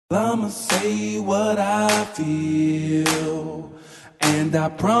I'ma say what I feel, and I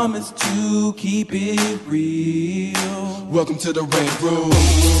promise to keep it real. Welcome to the Red Room.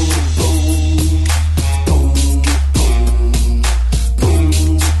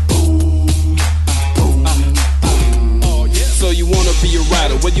 So you wanna be a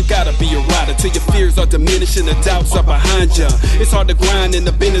rider, well you gotta be a rider till your fears are diminishing, the doubts are behind ya. It's hard to grind and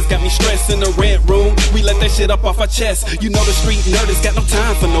the business got me stressed in the Red Room. We let that shit up off our chest. You know the street nerd has got no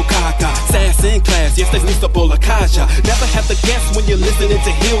time for no caca. Sass in class, yes that's Mr. Bolakaja. Never have to guess when you're listening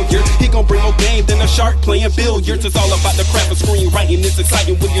to Hilliard. He gon' bring more game than a shark playing billiards. It's all about the craft of screenwriting. It's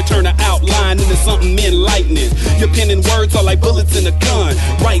exciting when you turn an outline into something enlightening. Your pen and words are like bullets in a gun.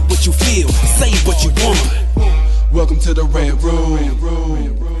 Write what you feel, say what you want. Welcome to the Red Room.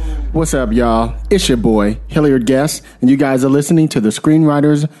 What's up, y'all? It's your boy, Hilliard Guest, and you guys are listening to the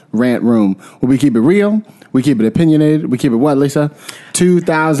Screenwriters Rant Room, where we keep it real, we keep it opinionated, we keep it what, Lisa?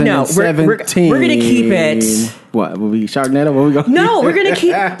 2017. No, we're going to keep it. What? Will we Sharknado? Where we go? No, we're going to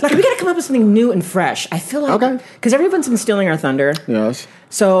keep, like, we got to come up with something new and fresh. I feel like, okay, because everyone's been stealing our thunder. Yes.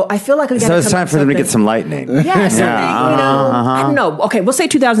 So I feel like we got to So it's time for them to get some lightning. Yeah, something, I don't know. Okay, we'll say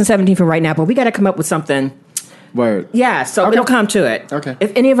 2017 for right now, but we got to come up with something. Word. Yeah, so okay, it'll come to it. Okay.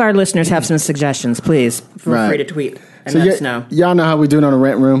 If any of our listeners have some suggestions, please feel free to tweet and let us know. Y'all know how we do it on the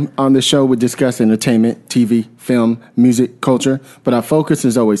Rant Room. On the show, we discuss entertainment, TV, film, music, culture, but our focus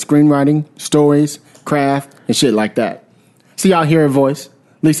is always screenwriting, stories, craft, and shit like that. So y'all hear her voice.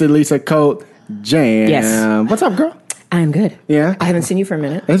 Lisa Code Jam. Yes. What's up, girl? I'm good. Yeah. I haven't seen you for a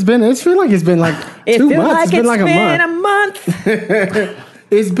minute. It feel like it's been like 2 months. It's been a month.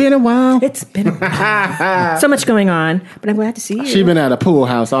 It's been a while. It's been a while. So much going on, but I'm glad to see you. She's been at a pool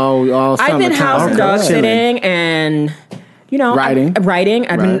house all summer. I've been house and dog sitting and, you know, writing.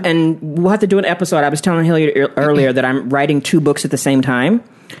 I've been, and we'll have to do an episode. I was telling Hilliard earlier that I'm writing 2 books at the same time.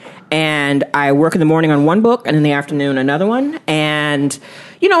 And I work in the morning on one book and in the afternoon another one. And,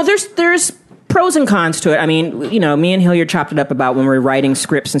 you know, there's pros and cons to it. I mean, you know, me and Hilliard chopped it up about when we're writing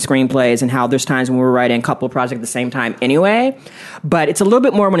scripts and screenplays and how there's times when we're writing a couple of projects at the same time anyway. But it's a little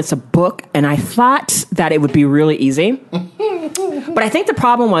bit more when it's a book, and I thought that it would be really easy. But I think the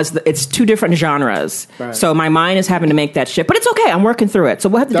problem was that it's 2 different genres. Right. So my mind is having to make that shift. But it's okay. I'm working through it. So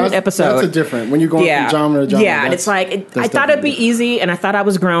we'll have to do an episode. That's a different, when you're going from genre to genre. Yeah, and it's like, I thought it'd be easy, and I thought I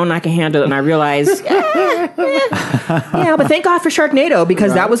was grown and I can handle it, and I realized, yeah, but thank God for Sharknado,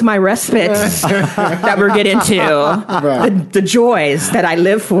 because that was my respite that we're getting into. The joys that I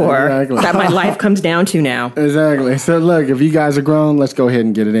live for, that my life comes down to now. Exactly. So look, if you guys are grown, let's go ahead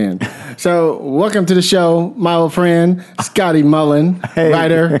and get it in. So welcome to the show, my old friend, Scotty Mullen,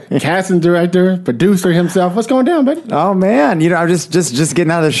 writer, casting director, producer himself. What's going down, buddy? Oh, man. You know, I'm just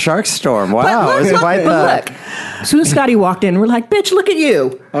getting out of the shark storm. Wow. Look. As soon as Scotty walked in, we're like, bitch, look at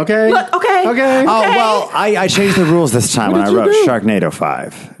you. Okay. Look, okay. Oh, well, I changed the rules this time when I wrote Sharknado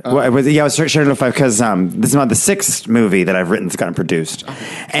 5. Well, it was Sharknado 5 because this is about the 6th movie that I've written that's gotten produced.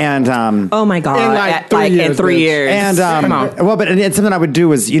 And oh, my God. In 3 years. And, come on. Well, but it's something I would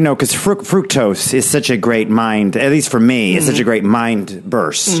do is, you know, because fructose is such a great mind, at least for me, it's such a great mind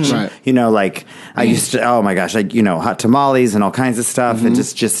burst. Right. You know, like I used to, oh my gosh, like, you know, hot tamales and all kinds of stuff. And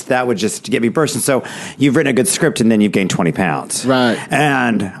just that would just get me bursting. So you've written a good script and then you've gained 20 pounds. Right.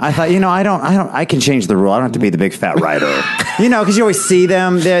 And I thought, you know, I can change the rule. I don't have to be the big fat writer. You know, because you always see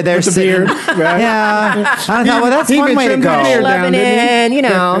them. They're the beard. Right. Yeah. And I thought, well, that's one way to go. Lebanon, you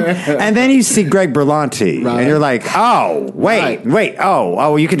know. And then you see Greg Berlanti. Right. And you're like, oh, wait.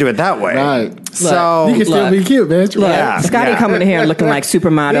 Oh, you can do it that way. Right. So you can still be cute, bitch. Right. Yeah. Scotty coming in here looking like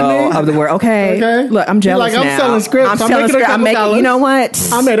supermodel of the world. Okay. Look, I'm jealous like, now. I'm selling scripts. I'm making, you know what?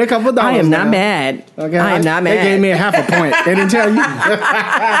 I made a couple dollars. I am not now. mad. Okay. I am not mad. They gave me a half a point. They didn't tell you.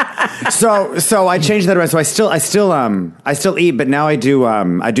 So I changed that around. So I still eat, but now I do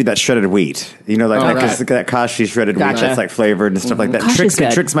that shredded wheat. You know, like that kashi shredded wheat that's like flavored and stuff like that.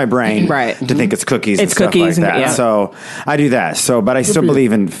 Tricks my brain to think it's cookies. It's and cookies stuff like that. Yeah. So I do that. So, but I still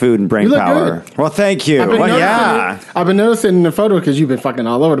believe in food and brain power. Good. Well, thank you. I've been noticing in the photo because you've been fucking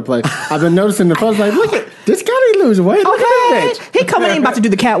all over the place. I've been noticing the photos like, look at this guy. He lose weight. Look at this bitch. He coming in about to do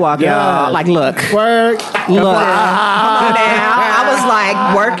the catwalk, y'all. Like, look. Work. Come on now. I was like,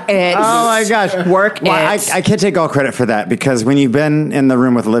 work it. Oh my gosh. Work well, it. I can't take all credit for that because when you've been in the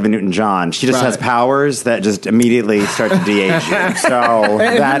room with Olivia Newton-John, she just has powers that just immediately start to de-age you. So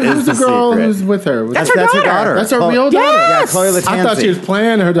that is the girl secret. who's with her? That's her daughter. That's her real daughter? Yeah, Chloe Latanzi. I thought she was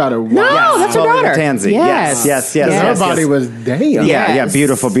playing her daughter. Wow. No, that's her Chloe daughter. Latanzi. Yes. Her body was damn. Yeah,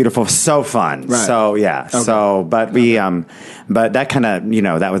 beautiful. So fun. Right. So, yeah. Okay. So, but we, But that kind of,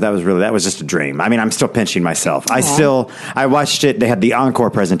 that was just a dream. I mean, I'm still pinching myself. I watched it. They had the encore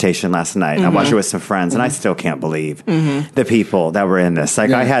presentation last night. I watched it with some friends, and I still can't believe the people that were in this.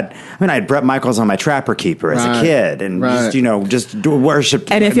 Like I had Bret Michaels on my Trapper Keeper as a kid, and just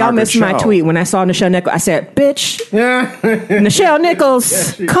worshipped. And if y'all missed my tweet when I saw Nichelle Nichols, I said, "Bitch, Nichelle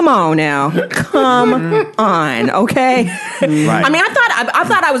Nichols, come on now, come on, okay." Right. I mean, I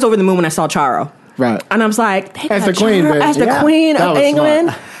thought I was over the moon when I saw Charo. Right. And I was like, as the queen, as the queen of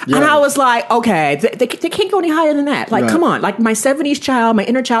England. Yeah. And I was like, okay, they can't go any higher than that. Like, come on. Like, my 70s child, my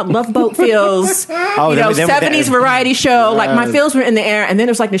inner child, Love Boat feels, 70s variety show. Like, my feels were in the air. And then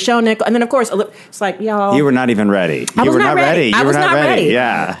there's like Nichelle Nichols. And then, of course, it's like, y'all. You were not even ready. I was not ready. I was not ready.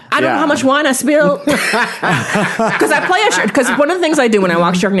 Yeah. I don't know how much wine I spilled. Because because one of the things I do when I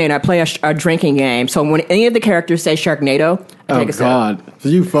watch Sharknado, I play a drinking game. So when any of the characters say Sharknado, I take a sip. Oh, God. So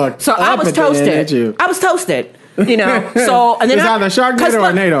you fucked up. So I was toasted. I was toasted. So and then it's either Sharknado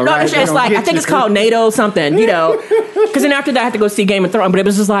or NATO, no, right? It's like I think it's called NATO something, because then after that I had to go see Game of Thrones, but it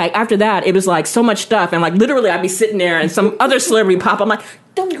was just like after that it was like so much stuff, and like literally I'd be sitting there and some other celebrity pop. I'm like,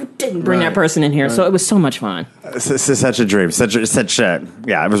 you didn't bring that person in here, so it was so much fun. This is such a dream, such it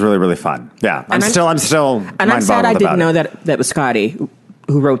was really really fun. Yeah, I'm still and I'm sad I didn't know that was Scotty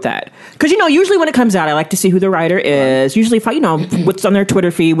who wrote that, because usually when it comes out I like to see who the writer is, usually what's on their Twitter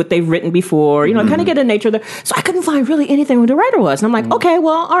feed, what they've written before, kind of get a nature of so I couldn't find really anything who the writer was, and I'm like, okay,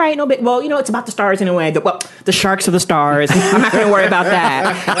 well, all right, no big, well, it's about the stars in a way, the sharks are the stars, I'm not going to worry about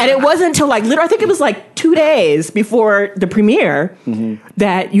that. And it wasn't until like literally I think it was like 2 days before the premiere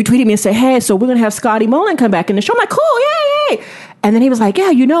that you tweeted me and said, hey, so we're going to have Scotty Mullen come back in the show. I'm like, cool, yay. And then he was like,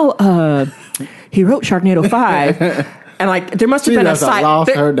 yeah, he wrote Sharknado 5. And like there must have been a silence.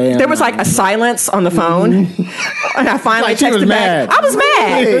 There was like a silence on the phone, and I finally texted back. I was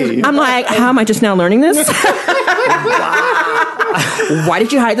mad. Hey. I'm like, how am I just now learning this? Why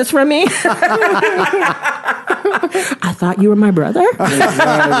did you hide this from me? I thought you were my brother.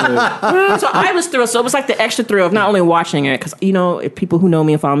 So I was thrilled. So it was like the extra thrill of not only watching it, because people who know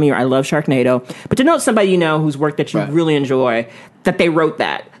me and follow me, I love Sharknado, but to know somebody whose work that you really enjoy, that they wrote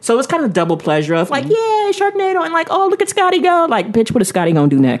that. So it was kind of a double pleasure of like, yay, Sharknado, and like, oh, look at Scotty go. Like, bitch, what is Scotty going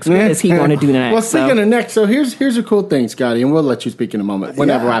to do next? What is he going to do next? Well, speaking of next, so here's a cool thing, Scotty, and we'll let you speak in a moment,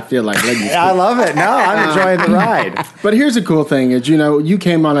 whenever I feel like letting you speak. I love it. No, I'm enjoying the ride. But here's a cool thing is, you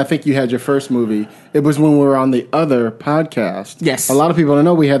came on, I think you had your first movie. It was when we were on the other podcast. Yes. A lot of people don't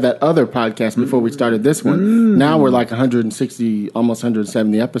know we had that other podcast before we started this one. Now we're like 160, almost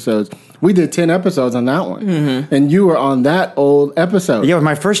 170 episodes. We did 10 episodes on that one. And you were on that old episode. Yeah,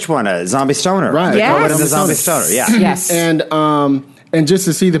 my first one, Zombie Stoner. Right. Yes. The Zombie Stoner, yeah. Yes. And just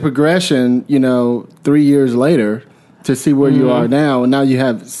to see the progression, 3 years later, to see where you are now, and now you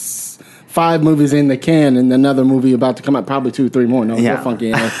have 5 movies in the can, and another movie about to come out, probably 2 or 3 more. No, real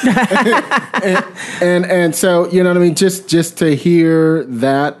funky. And so you know what I mean. Just to hear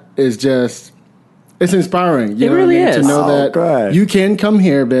that is just, it's inspiring. You it know really what I mean? is To know that you can come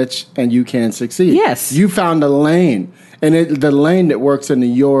here, bitch, and you can succeed. Yes, you found a lane. And the lane that works in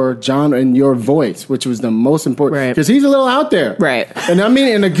your genre and your voice, which was the most important. Because he's a little out there. Right. And I mean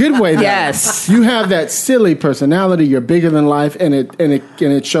in a good way. Yes. You have that silly personality. You're bigger than life, and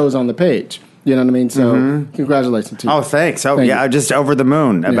it shows on the page. You know what I mean? So congratulations to you. Oh, thanks. Oh, yeah, I'm just over the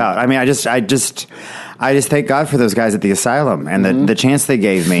moon about. I mean, I just thank God for those guys at the asylum and the chance they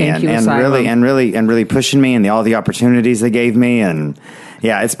gave me, and really pushing me, and all the opportunities they gave me, and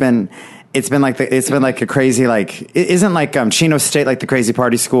it's been like a crazy, like, it isn't like Chino State, like the crazy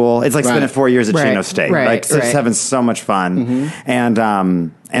party school. It's like spending 4 years at Chino State, just having so much fun,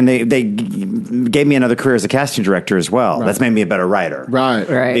 and they gave me another career as a casting director as well. That's made me a better writer,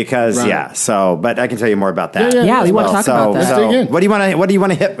 right? Because but I can tell you more about that. Yeah, we want to talk about that. So, what do you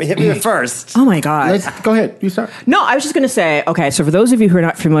want to hit me with first? Oh my God! Go ahead, you start. No, I was just going to say, okay, so for those of you who are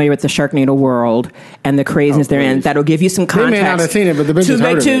not familiar with the Sharknado world and the craziness therein, that'll give you some context. They may not have seen it, but the bitch has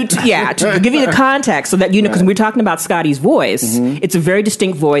heard of it. To give you the context so that because we're talking about Scotty's voice, it's a very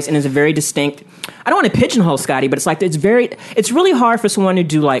distinct voice and it's a very distinct. I don't want to pigeonhole Scotty, but it's like it's really hard for someone to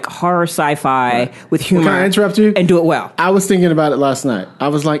do like horror sci-fi with humor. Can I interrupt you? And do it well. I was thinking about it last night. I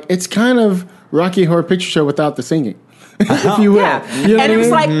was like, it's kind of Rocky Horror Picture Show without the singing. If you will. Yeah. You know and it was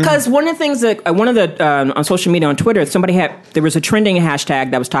like, because one of the things that, on social media, on Twitter, there was a trending hashtag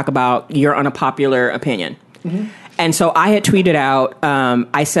that was talk about your unpopular opinion. And so I had tweeted out,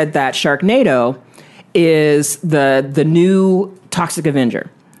 I said that Sharknado is the new Toxic Avenger.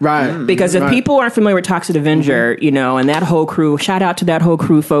 Right. Because if people aren't familiar with Toxic Avenger, and that whole crew, shout out to that whole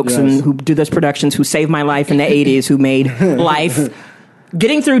crew, folks, and who do those productions, who saved my life in the 80s, who made life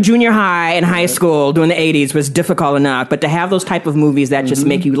getting through junior high and high school during the 80s was difficult enough, but to have those type of movies that just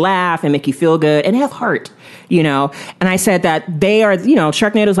make you laugh and make you feel good and have heart, you know. And I said that they are, you know,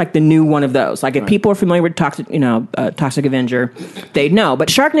 Sharknado is like the new one of those. Like if people are familiar with Toxic Avenger, they'd know. But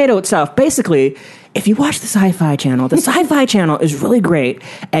Sharknado itself, basically, if you watch the Sci-Fi Channel, the Sci-Fi Channel is really great.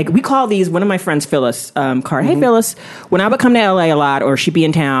 We call these, one of my friends, Phyllis Carr. Hey, Phyllis, when I would come to LA a lot, or she'd be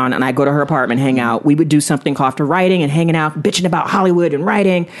in town, and I'd go to her apartment, hang out, we would do something called after writing and hanging out, bitching about Hollywood and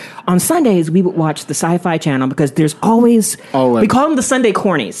writing. On Sundays, we would watch the Sci-Fi Channel because there's always, we call them the Sunday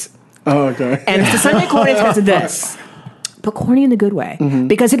Cornies. Oh, okay. And it's the Sunday Cornies because of this. But corny in the good way.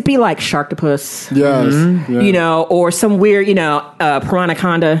 Because it'd be like Sharktopus. Yes. You know, or some weird, you know,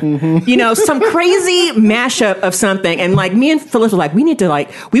 Piranaconda. You know, some crazy mashup of something. And like me and Phyllis were like, we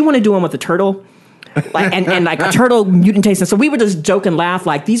want to do one with the turtle. Like and like a turtle mutation. So we would just joke and laugh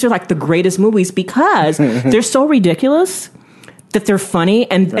like these are like the greatest movies because they're so ridiculous that they're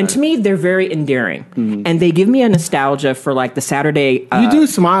funny, and to me they're very endearing, and they give me a nostalgia for like the Saturday. You do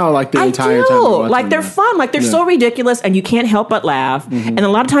smile like the entire time. Like they're fun, like they're so ridiculous, and you can't help but laugh. And a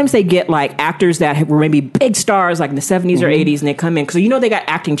lot of times they get like actors that were maybe big stars, like in the 70s or 80s, and they come in because you know they got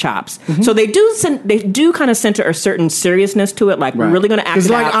acting chops. So they do kind of center a certain seriousness to it, like we're really going to act. It's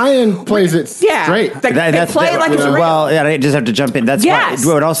like Ian plays it straight. They play like it's real. Well, yeah, I just have to jump in. That's why.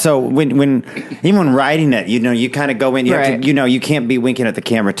 But also when writing it, you know, you kind of go in. You have to, you know, you can't be winking at the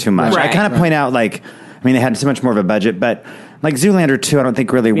camera too much. I kind of point out, like, I mean, they had so much more of a budget, but like Zoolander 2, I don't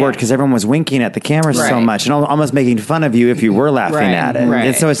think really worked because everyone was winking at the camera so much and almost making fun of you if you were laughing at it.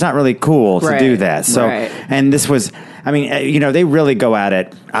 And so it's not really cool to do that. So, and this was, I mean, you know, they really go at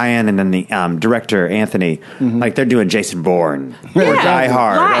it. Ian and then the director, Anthony, like they're doing Jason Bourne or Die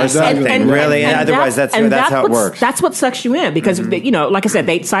Hard or something. And otherwise, that's how it works. That's what sucks you in because, you know, like I said,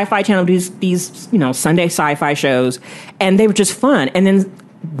 Sci-Fi Channel do these, you know, Sunday sci-fi shows, and they were just fun. And then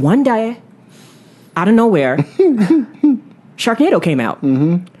one day, out of nowhere, Sharknado came out.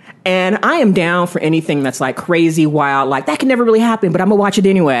 And I am down for anything that's like crazy, wild, like that can never really happen, but I'm going to watch it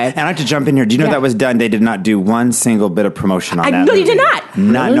anyway. And I have to jump in here. Do you know that was done? They did not do one single bit of promotion on that. No, they did not.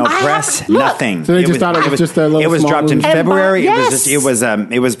 No press, nothing. So they just thought it was just a little. It was dropped in February. Yes. It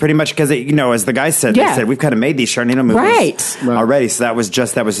was pretty much because, you know, as the guy said, they said, we've kind of made these Sharknado movies already. So that was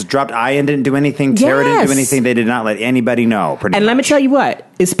dropped. Ian didn't do anything. Tara didn't do anything. They did not let anybody know. And let me tell you what,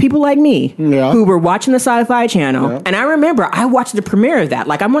 it's people like me who were watching the Sci-Fi Channel. And I remember I watched the premiere of that.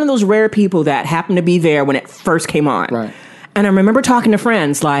 Like I'm one of those rare people that happened to be there when it first came on. Right. And I remember talking to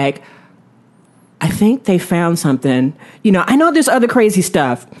friends like, I think they found something. You know, I know there's other crazy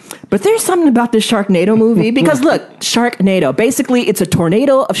stuff, but there's something about this Sharknado movie because look, Sharknado, basically it's a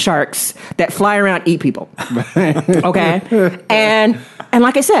tornado of sharks that fly around, eat people. Okay? And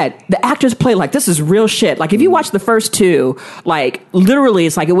like I said, the actors play like this is real shit. Like if you watch the first two, like literally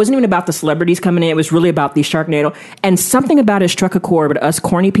it's like it wasn't even about the celebrities coming in, it was really about the Sharknado. And something about it struck a chord with us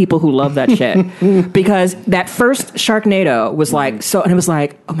corny people who love that shit. Because that first Sharknado was like so, and it was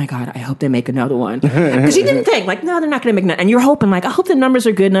like, oh my God, I hope they make another one. Because you didn't think like, no, they're not going to make none. And you're hoping like, I hope the numbers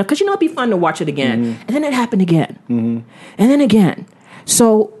are good enough because you know it'd be fun to watch it again. And then it happened again, and then again.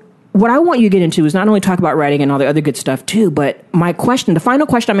 So what I want you to get into is not only talk about writing and all the other good stuff too, but my question, the final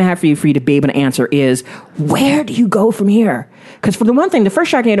question I'm going to have for you to be able to answer is, where do you go from here? Because for the one thing, the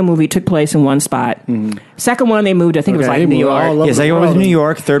first Sharknado movie took place in one spot. Second one, they moved, I think it was like New York. Yeah, second one was New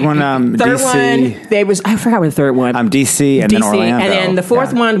York. Third one, third DC. One, I forgot what the third one. DC and then Orlando. And then the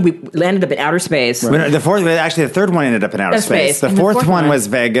fourth one, we landed up in outer space. Right. The third one ended up in outer space. The fourth one was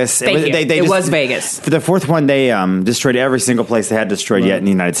Vegas. It was Vegas. For the fourth one, they destroyed every single place they had destroyed yet in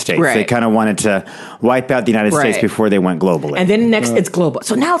the United States. They kind of wanted to wipe out the United States before they went globally. And then next, it's global.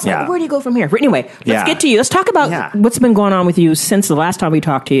 So now it's like, where do you go from here? But anyway, let's get to you. Let's talk about what's been going on with you since the last time we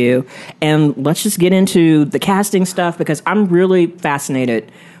talked to you. And let's just get into the casting stuff because I'm really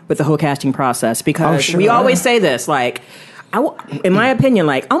fascinated with the whole casting process because we always say this, like, in my opinion,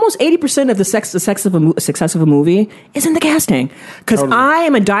 like almost 80% of the success of a movie is in the casting. Because I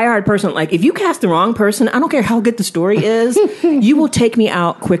am a diehard person. Like, if you cast the wrong person, I don't care how good the story is, you will take me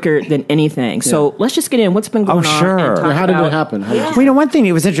out quicker than anything. So let's just get in. What's been going on? And how did it happen? Well, you know, one thing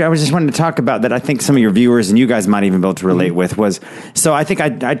it was interesting. I was just wanting to talk about that. I think some of your viewers and you guys might even be able to relate with was. So I think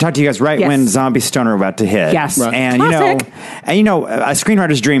I talked to you guys when Zombie Stoner about to hit. Yes, and you know, a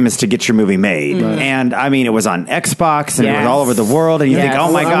screenwriter's dream is to get your movie made. And I mean, it was on Xbox and it was all over the world, and you think,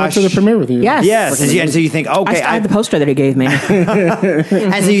 oh my gosh. I went to the premiere with you. Yes. And so you think, okay. I had the poster that he gave me.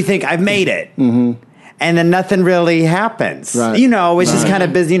 And so you think, I've made it. and then nothing really happens. Right. You know, it's just kind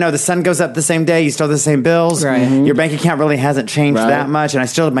of busy. You know, the sun goes up the same day. You still have the same bills. Right. Your bank account really hasn't changed that much, and I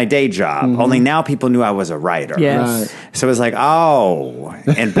still have my day job. Only now people knew I was a writer. Yes. Right. So it was like, oh,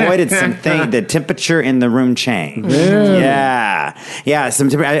 and boy, did the temperature in the room change. Yeah.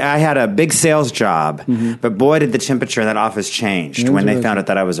 I had a big sales job, but boy, did the temperature in that office changed when they found out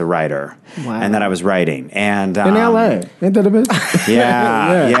that I was a writer and that I was writing. And in L.A. Ain't that a bitch?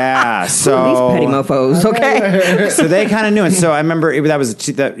 Yeah. So these petty mofos, okay? so they kind of knew it. So I remember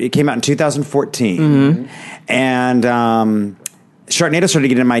it came out in 2014, and Sharknado started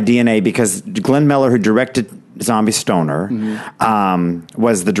getting in my DNA because Glenn Miller, who directed Zombie Stoner,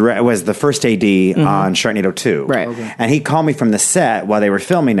 was the first AD on Sharknado 2. Right. Okay. And he called me from the set while they were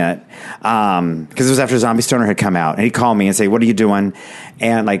filming it, because it was after Zombie Stoner had come out. And he called me and said, "What are you doing?"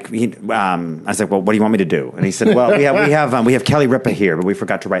 And I was like, "Well, what do you want me to do?" And he said, "Well, we have Kelly Ripa here, but we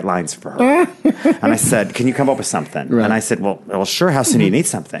forgot to write lines for her." And I said, "Can you come up with something?" Right. And I said, well, sure. How soon do you need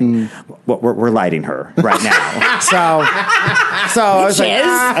something? Well, we're lighting her right now. so I was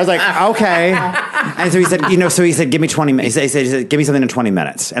like, okay. And so he said, give me 20 minutes. He said, give me something in 20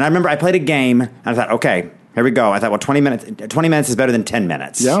 minutes. And I remember I played a game, and I thought, okay, here we go. I thought, well, 20 minutes is better than 10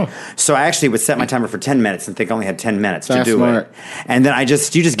 minutes. Yeah. So I actually would set my timer for 10 minutes and think I only had 10 minutes to do smart. it. And then you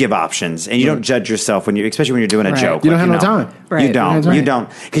just give options, and you don't judge yourself especially when you're doing a joke. You don't have no time. Right. You don't,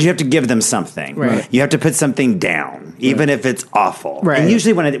 because you have to give them something. Right. You have to put something down, even if it's awful. Right. And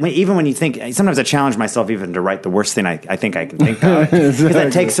usually when you think, sometimes I challenge myself even to write the worst thing I think I can think of, because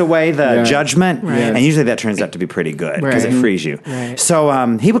that takes away the judgment, and usually that turns out to be pretty good because it frees you. Right.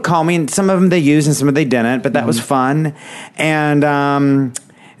 So he would call me, and some of them they used and some of them they didn't, but that was fun. And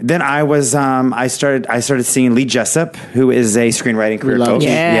then I started seeing Lee Jessup, who is a screenwriting career coach.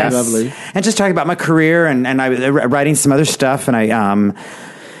 Yes. Lovely. And just talking about my career, and I was writing some other stuff, and I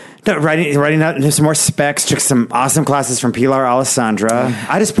writing out some more specs. Took some awesome classes from Pilar Alessandra.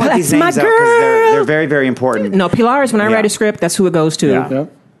 I just point these names out because they're very, very important. No, Pilar is when I write a script. That's who it goes to. Yeah.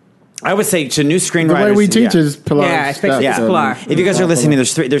 Yep. I would say to new screenwriters. The way we teach is Pilar. Yeah, especially Pilar. If you guys are listening,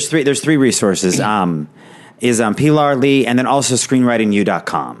 there's three resources. Pilar Lee, and then also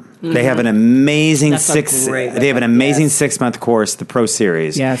screenwritingu.com. They have an amazing 6-month course, the Pro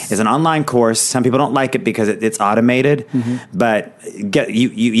Series. Yes. It's an online course. Some people don't like it because it's automated, but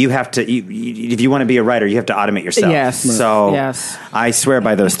you have to if you want to be a writer, you have to automate yourself. Yes. So I swear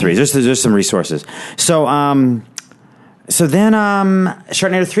by those three. There's some resources. So then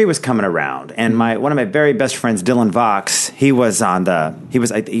Sharknado 3 was coming around, and one of my very best friends, Dylan Vox, he was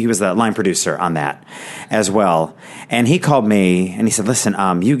the line producer on that as well. And he called me and he said, "Listen,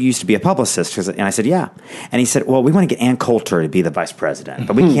 you used to be a publicist." And I said, "Yeah." And he said, "Well, we want to get Ann Coulter to be the vice president,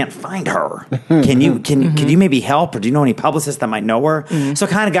 but we can't find her. Can you maybe help, or do you know any publicists that might know her?" So I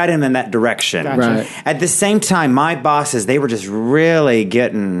kind of got him in that direction. Gotcha. Right. At the same time, my bosses, they were just really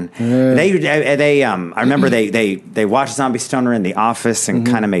getting. I remember they watched Zombie Stoner in the office and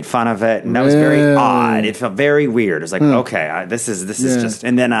kind of made fun of it, and that was very odd. It felt very weird. It was like, okay, this is just,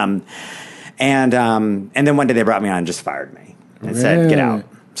 and then one day they brought me on and just fired me and said, "Get out."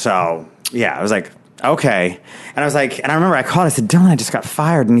 So yeah, I was like, okay, and I remember I called. I said, "Dylan, I just got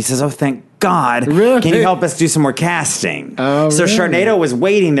fired," and he says, "Oh, thank God. Really? Can you help us do some more casting?" Oh, so really? Sharknado was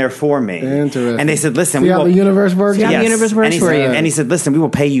waiting there for me. Interesting. And they said, "Listen, See how the universe works? See how the universe works for you. And he said, "Listen, we will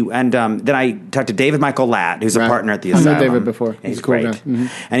pay you." And then I talked to David Michael Latt, who's a partner at the Asylum. I met David before. He's a cool great. guy. Mm-hmm.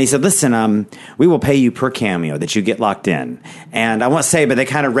 And he said, "Listen, we will pay you per cameo that you get locked in." And I won't say, but they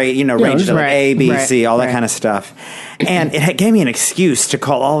kind of ranged it like A, B, C, all that kind of stuff. And it gave me an excuse to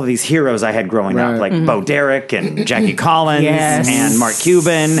call all of these heroes I had growing up, like Bo Derek and Jackie Collins and Mark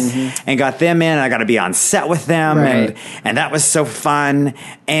Cuban, and got them in. And I got to be on set with them, and that was so fun,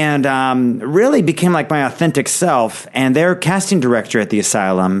 and really became like my authentic self. And their casting director at the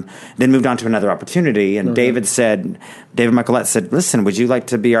Asylum then moved on to another opportunity, and David Michaelette said, "Listen, would you like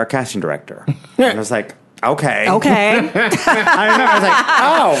to be our casting director?" And I was like, Okay. I remember. I was like,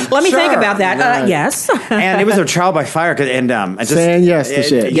 "Oh, let me sure." think about that. Yes. And it was a trial by fire, and I just saying yes to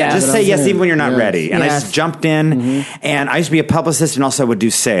shit. Yeah, just say yes even when you're not ready. And I just jumped in, and I used to be a publicist, and also would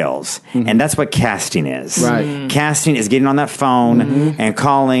do sales, and that's what casting is. Right. Casting is getting on that phone and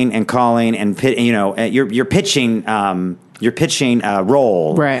calling and you're pitching. You're pitching a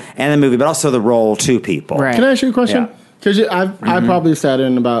role, right, and the movie, but also the role to people. Right. Can I ask you a question? Yeah. Because I probably sat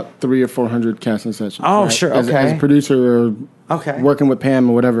in about 300 or 400 casting sessions. Oh, right? sure, as a producer or working with Pam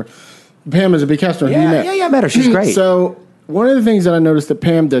or whatever. Pam is a big caster. Yeah, I met her. She's great. So one of the things that I noticed that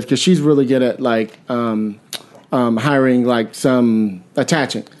Pam does, because she's really good at like hiring like some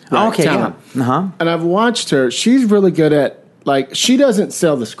attaching talent. Yeah. And I've watched her. She's really good at like she doesn't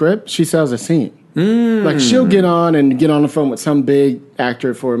sell the script. She sells a scene. Like she'll get on the phone with some big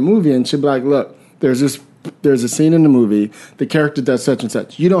actor for a movie, and she'll be like, "Look, there's a scene in the movie. The character does such and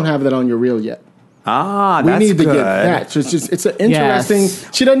such. You don't have that on your reel yet. We need to good. get that." So it's an interesting. Yes.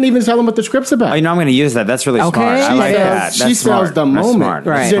 She doesn't even tell them what the script's about. Oh, I'm going to use that. That's really smart. I like that. She sells the moment.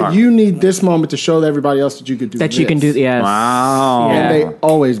 Right. She said, "You need this moment to show everybody else that you could do that. You can do. Yes. Wow. And they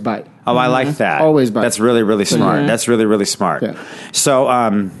always bite. Oh, I like that. Always bite. That's really, really smart. That's really, really smart. Yeah. So,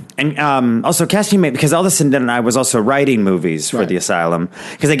 also casting, because all of a sudden I was also writing movies for the Asylum,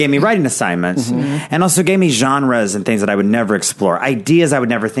 because they gave me writing assignments, and also gave me genres and things that I would never explore, ideas I would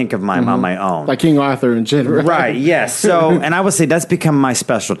never think of on my own, like King Arthur and shit. Right? Yes. So, and I would say that's become my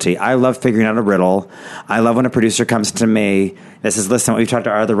specialty. I love figuring out a riddle. I love when a producer comes to me. This is, listen, we've talked to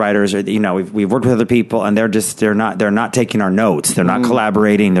our other writers, or we've worked with other people, and they're not taking our notes. They're not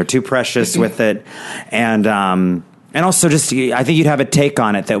collaborating. They're too precious with it, and also just I think you'd have a take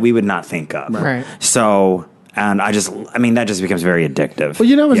on it that we would not think of. Right. So, and that just becomes very addictive. Well,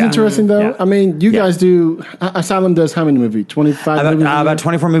 you know what's interesting though? Yeah. I mean, you guys do Asylum does how many movies? 25 movies? About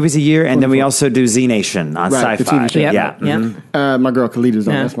 24 movies a year, and 24. Then we also do Z Nation on Sci-Fi. The TV show. Yeah. Mm-hmm. My girl Khalid's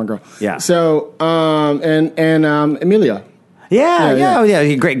on. That's my girl. Yeah. So, and Emilia.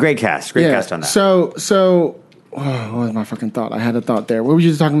 Yeah. Great cast. Great cast on that. So, what was my fucking thought? I had a thought there. What were you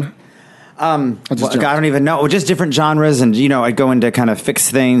just talking about? I don't even know. Just different genres, and I'd go into kind of fix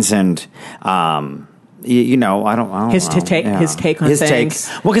things, and I don't. His take on things.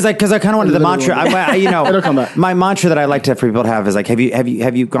 Well, because I kind of wanted the mantra. It'll come back. My mantra that I like to have people to have is like, have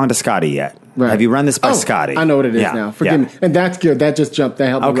you gone to Scotty yet? Right. Have you run this by Scotty? I know what it is now. Forgive me, and that's good. That just jumped. That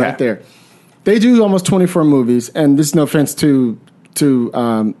helped me right there. They do almost 24 movies, and this is no offense to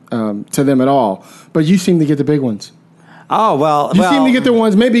them at all, but you seem to get the big ones. Oh, well. You seem to get the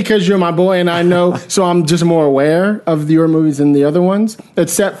ones, maybe because you're my boy and I know, so I'm just more aware of your movies than the other ones.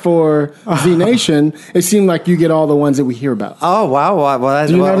 Except for Z Nation, it seemed like you get all the ones that we hear about. Oh, wow. I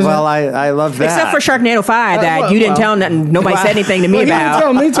love that. Except for Sharknado 5 that you didn't tell nothing, nobody said anything to me about. You didn't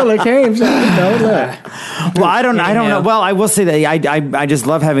tell me till it came. So, well, I don't know. Well, I will say that I just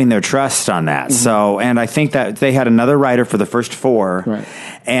love having their trust on that. Mm-hmm. So, and I think that they had another writer for the first 4. Right.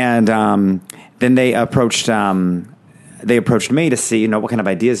 And then they approached me to see, what kind of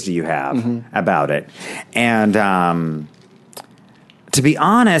ideas do you have about it. And to be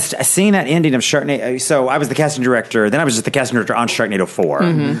honest, seeing that ending of Sharknado, so I was the casting director, then I was just the casting director on Sharknado 4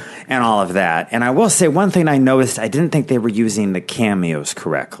 and all of that. And I will say one thing I noticed, I didn't think they were using the cameos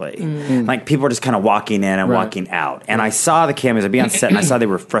correctly. Like people were just kind of walking in and walking out. And I saw the cameos, I'd be on set and I saw they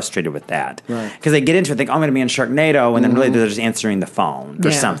were frustrated with that. Because they get into it, think, I'm going to be in Sharknado, and then really they're just answering the phone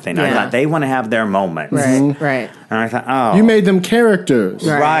or something. And I thought they want to have their moments. Right. And I thought, oh. You made them characters.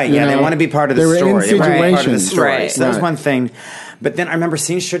 Right. Yeah, they want to be part of the story. They were in situations. Right. So that was one thing. But then I remember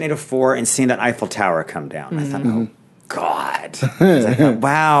seeing Sharknado 4 and seeing that Eiffel Tower come down. I thought, oh, God. I thought,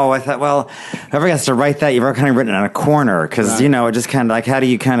 wow. I thought, well, whoever has to write that, you've already kind of written it in a corner because, it just kind of like, how do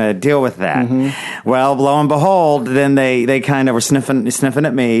you kind of deal with that? Well, lo and behold, then they kind of were sniffing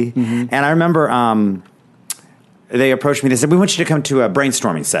at me. And I remember they approached me. They said, we want you to come to a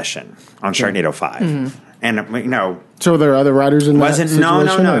brainstorming session on Sharknado 5. And, So there are other writers in that situation?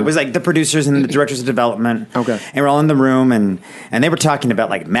 No. It was like the producers and the directors of development. Okay. And we're all in the room, and they were talking about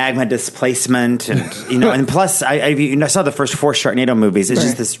like magma displacement, and and plus I saw the first 4 Sharknado movies. It's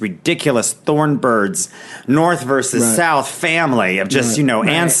just this ridiculous Thornbirds North versus South family of just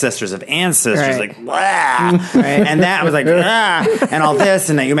ancestors of ancestors, like blah, and that was like and all this,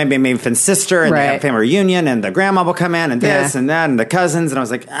 and then you maybe Finn's sister, and they have a family reunion, and the grandma will come in, and this and that, and the cousins, and I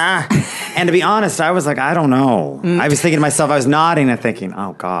was like and to be honest, I was like, I don't know. I was thinking to myself, I was nodding and thinking,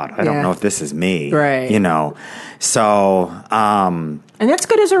 oh God, I don't know if this is me. Right. So, and that's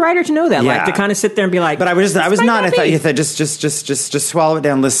good as a writer to know that, like to kind of sit there and be like, but I was not. I thought you said just swallow it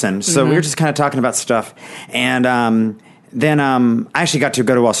down, listen. So we were just kind of talking about stuff, and then I actually got to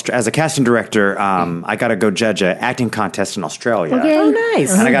go to Australia as a casting director. I got to go judge an acting contest in Australia. Okay. Oh,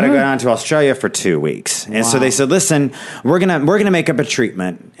 nice! And I got to go down to Australia for 2 weeks. And so they said, "Listen, we're gonna make up a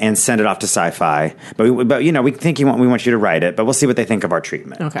treatment and send it off to Sci-Fi. But we think we want you to write it, but we'll see what they think of our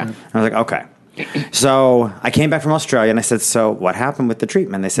treatment." Okay. And I was like, okay. So I came back from Australia and I said, so what happened with the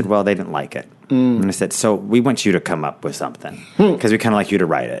treatment? They said, well, they didn't like it. And I said, so we want you to come up with something because we kind of like you to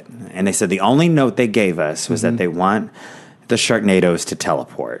write it. And they said the only note they gave us was that they want the Sharknadoes to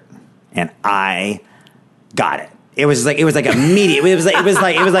teleport. And I got it. It was like immediate. It was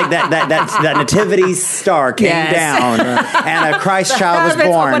like that nativity star came down and a Christ child was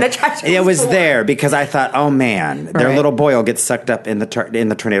born. It was there because I thought, oh man, their little boy will get sucked up in the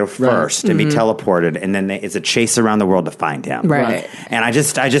tornado first and be teleported, and then it's a chase around the world to find him. Right. And I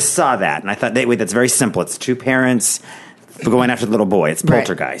just saw that, and I thought, wait, that's very simple. It's two parents going after the little boy. It's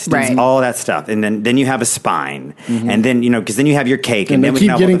poltergeist. It's all that stuff. And then you have a spine. And then, because then you have your cake. And then they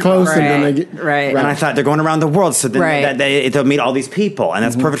keep getting close. And then they get, right. And I thought they're going around the world. So then they'll meet all these people. And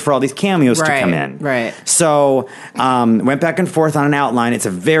that's perfect for all these cameos to come in. Right. So went back and forth on an outline. It's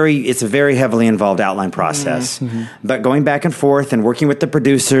a very heavily involved outline process. But going back and forth and working with the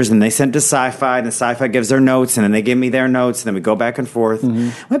producers, and they sent to Sci-Fi, and Sci-Fi gives their notes, and then they give me their notes, and then we go back and forth.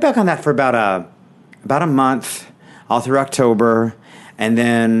 Went back on that for about a month. All through October, and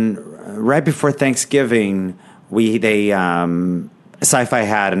then right before Thanksgiving, Sci-Fi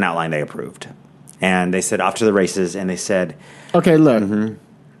had an outline they approved, and they said off to the races. And they said, "Okay, look,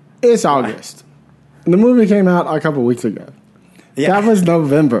 it's August. The movie came out a couple weeks ago. That was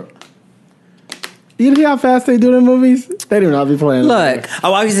November. You know how fast they do the movies? They do not be playing. Look,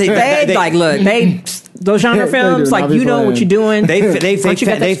 obviously those genre films, like you know what you're doing. They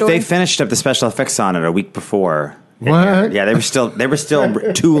finished up the special effects on it a week before." What? Yeah, they were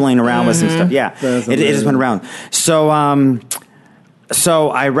still tooling around with some stuff. Yeah, it just went around. So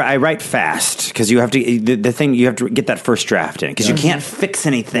I write fast because you have to you have to get that first draft in because you can't fix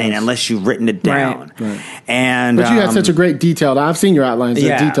anything unless you've written it down. Right. And but you had such a great detailed. I've seen your outlines.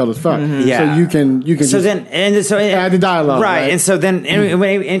 They're detailed as fuck. So you can add the dialogue. Right. And so then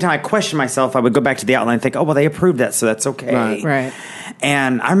anytime I question myself, I would go back to the outline and think, oh well, they approved that, so that's okay. Right.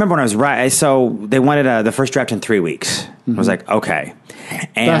 And I remember when I was so they wanted the first draft in 3 weeks. I was like, okay.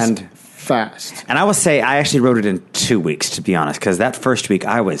 And that's fast. And I will say I actually wrote it in 2 weeks, to be honest, because that first week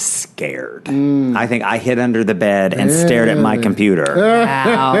I was scared. I think I hid under the bed and stared at my computer.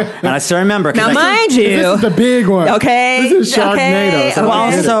 Wow. And I still remember. Now, mind you, this is the big one. Okay. This is Sharknado. Okay. So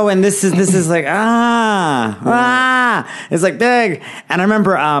also, and this is like it's like big. And I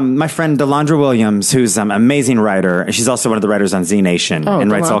remember my friend Delandra Williams, who's an amazing writer. She's also one of the writers on Z Nation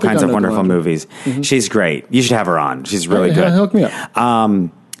and writes all kinds of wonderful movies. She's great. You should have her on. She's really good. Hook me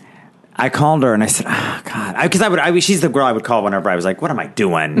up. I called her and I said, "Oh God," because she's the girl I would call whenever I was like, "What am I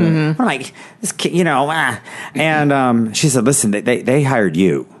doing? What am I? This kid, And she said, "Listen, they hired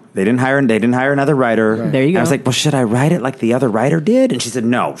you. They didn't hire another writer." Right. There you go. I was like, "Well, should I write it like the other writer did?" And she said,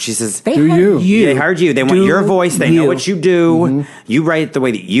 "No." She says, They hired you. They want your voice. They know what you do. You write it the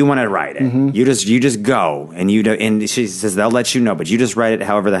way that you want to write it. You just go and you do." And she says, "They'll let you know, but you just write it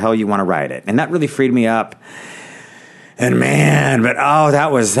however the hell you want to write it." And that really freed me up. And man,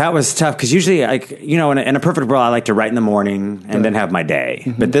 that was tough because usually, in a perfect world, I like to write in the morning and then have my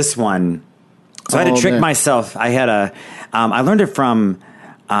day. But this one, so I had to trick myself. I learned it from.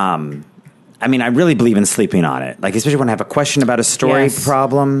 I really believe in sleeping on it, like especially when I have a question about a story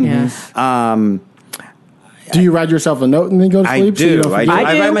problem. Yes. Do you write yourself a note and then go to sleep? I do.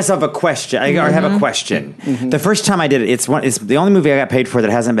 I write myself a question. I have a question. The first time I did it, it's the only movie I got paid for that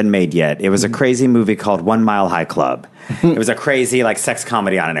hasn't been made yet. It was a crazy movie called 1 Mile High Club. It was a crazy sex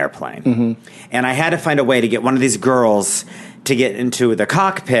comedy on an airplane. And I had to find a way to get one of these girls to get into the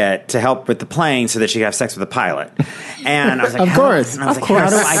cockpit to help with the plane so that she could have sex with the pilot. And I was like, of course. And I was like, how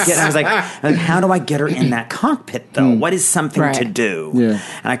do I get? I was like, how do I get her in that cockpit though? What is something to do? Yeah.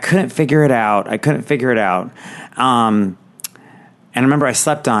 And I couldn't figure it out. And I remember I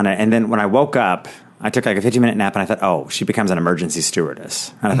slept on it, and then when I woke up, I took like a 15-minute nap, and I thought, oh, she becomes an emergency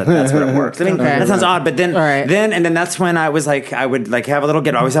stewardess. And I thought, that's what it works. I mean, that sounds odd, but then that's when I was like, I would have a little,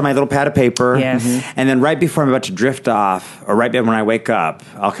 I always have my little pad of paper. Yes. And then right before I'm about to drift off, or right when I wake up,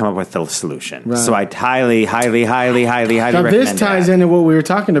 I'll come up with the solution. Right. So I highly recommend this ties into what we were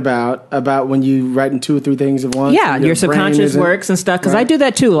talking about when you writing 2 or 3 things at once. Yeah, your subconscious works and stuff. Because I do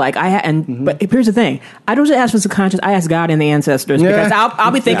that too. But here's the thing: I don't just ask for subconscious. I ask God and the ancestors because I'll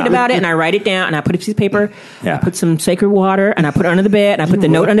be thinking about it and I write it down and I put a piece of paper. I put some sacred water and I put it under the bed and I put the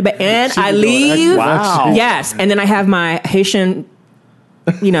note under the bed and I leave. Wow. Yes, and then I have my Haitian.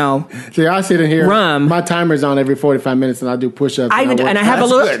 See, I sit in here. Rum. My timer's on every 45 minutes, and I do push-ups. I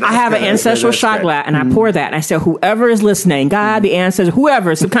have an ancestral shot glass, and I pour that, and I say, whoever is listening, God, the ancestors,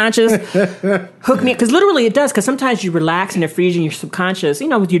 whoever, subconscious, hook me, because literally it does. Because sometimes you relax and it frees you in your subconscious,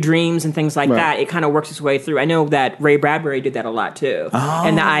 with your dreams and things like that. It kind of works its way through. I know that Ray Bradbury did that a lot too,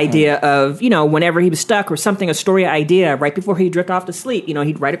 and the idea of whenever he was stuck or something, a story idea, right before he drift off to sleep,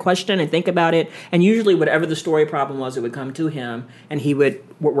 he'd write a question and think about it, and usually whatever the story problem was, it would come to him, and he would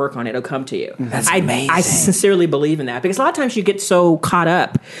work on it. It'll come to you. That's amazing. I sincerely believe in that because a lot of times you get so caught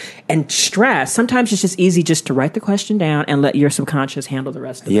up and stress, sometimes it's just easy just to write the question down and let your subconscious handle the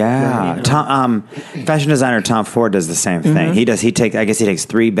rest of it. Yeah. You know? Fashion designer Tom Ford does the same thing. I guess he takes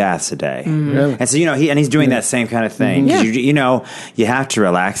 3 baths a day. Really? And so, he's doing that same kind of thing. 'Cause you have to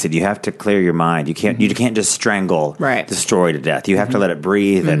relax it. You have to clear your mind. You can't just strangle the story to death. You have to let it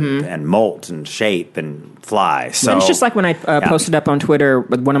breathe and molt and shape and fly. So and it's just like when I posted up on Twitter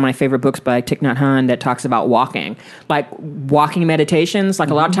with one of my favorite books by Thich Nhat Hanh that talks about walking, like walking meditations. Like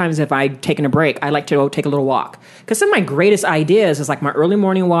a lot of times if I've taken a break, I like to go take a little walk. Because some of my greatest ideas is like my early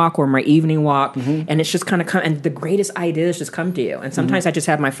morning walk or my evening walk. And it's just kind of and the greatest ideas just come to you. And sometimes I just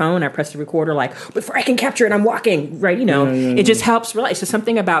have my phone, I press the recorder like, before I can capture it, I'm walking, right? It just helps relax. It's just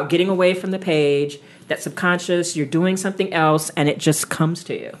something about getting away from the page, that subconscious, you're doing something else, and it just comes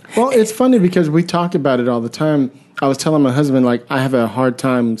to you. Well, it's funny because we talk about it all the time. I was telling my husband, like, I have a hard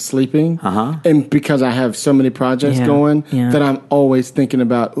time sleeping. And because I have so many projects going that I'm always thinking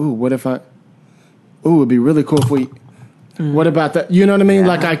about, it'd be really cool if we... What about that? You know what I mean?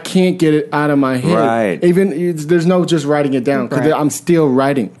 Like, I can't get it out of my head. Right. Even, there's no just writing it down, because I'm still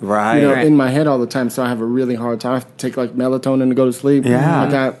writing. Right. In my head all the time, so I have a really hard time. I have to take, like, melatonin to go to sleep. Yeah.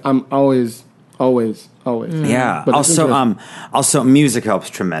 Like, I'm always. Yeah. But Also, music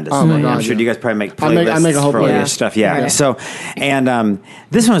helps tremendously. Oh my God, I'm sure you guys probably make I playlists make a whole for all playlist. your stuff. Yeah. Yeah. So, and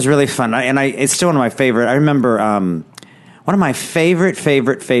this one was really fun, it's still one of my favorite. I remember one of my favorite.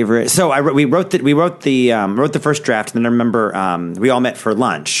 So we wrote the first draft, and then I remember we all met for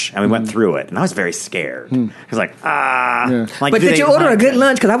lunch and we went through it, and I was very scared. I was like, like, but did you order a good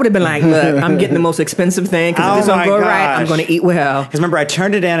lunch? Because I would have been like, look, I'm getting the most expensive thing, because if this don't go right, I'm going to eat well. Because remember, I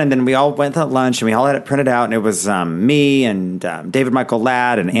turned it in, and then we all went to lunch, and we all had it printed out, and it was me and David Michael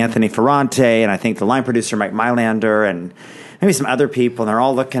Ladd and Anthony Ferrante, and I think the line producer Mike Mylander, and maybe some other people, and they're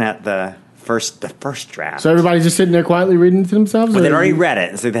all looking at the first draft. So everybody's just sitting there quietly reading it to themselves? But they'd already read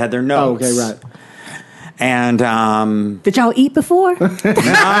it, so they had their notes. Oh, okay, right. And did y'all eat before? Because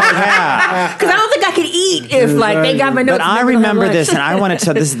yeah. I don't think I could eat if they got my notes. But I remember this, and I want to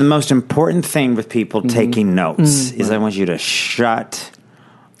tell, this is the most important thing with people taking notes, is I want you to shut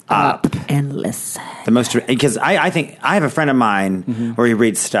up and listen. Because I think I have a friend of mine where he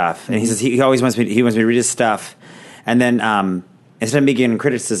reads stuff, and he says he always wants me to read his stuff, and then instead of me giving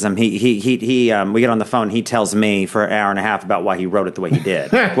criticism, we get on the phone. He tells me for an hour and a half about why he wrote it the way he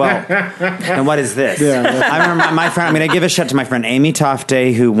did. Well, and what is this? Yeah. I remember my friend. I'm going to give a shout to my friend Amy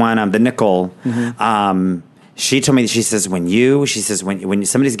Tofte, who won the Nickel. She told me, she says when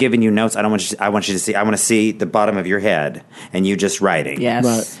somebody's giving you notes, I want you to see the bottom of your head and you just writing. Yes.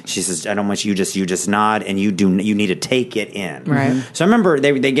 Right. She says, I don't want you just nod, and you need to take it in. Right. So I remember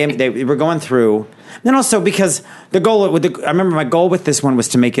they were going through. Then also because I remember my goal with this one was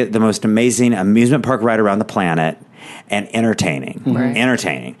to make it the most amazing amusement park ride around the planet and entertaining. Right.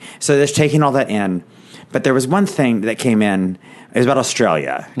 Entertaining. So there's taking all that in. But there was one thing that came in. It was about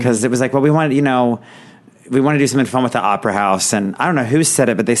Australia, because it was like, well, we want to do something fun with the Opera House, and I don't know who said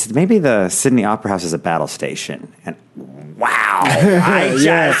it, but they said maybe the Sydney Opera House is a battle station. And wow, I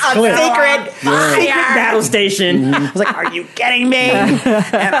just secret battle station. I was like, "Are you kidding me?"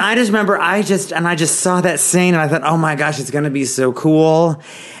 And I just remember, I just saw that scene, and I thought, "Oh my gosh, it's going to be so cool."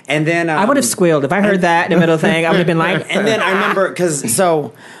 And then I would have squealed if I heard that in the middle thing. I would have been like, and then I remember, because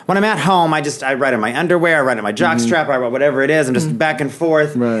when I'm at home, I write in my underwear, I write in my jockstrap, I write whatever it is. I'm just back and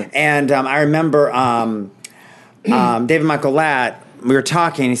forth. Right. And I remember David Michael Latt. We were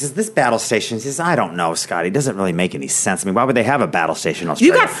talking. He says, "This battle station." He says, "I don't know, Scott. It doesn't really make any sense. I mean, why would they have a battle station in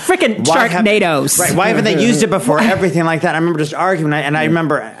Australia? You got freaking Sharknadoes. Right? Why haven't they used it before? Everything like that." I remember just arguing, and I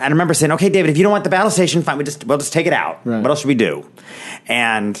remember saying, "Okay, David, if you don't want the battle station, fine. We'll just take it out. Right. What else should we do?"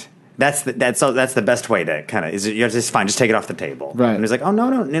 And that's the best way to kind of you're just fine. Just take it off the table. Right. And he's like, "Oh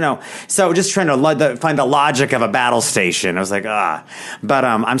no." So just trying to find the logic of a battle station. I was like, But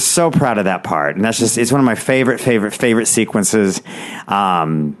I'm so proud of that part, and it's one of my favorite sequences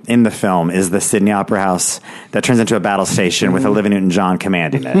in the film is the Sydney Opera House that turns into a battle station with Olivia Newton-John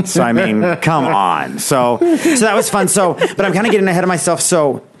commanding it. So I mean, come on. So that was fun. But I'm kind of getting ahead of myself.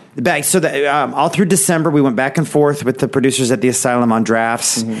 All through December, we went back and forth with the producers at the Asylum on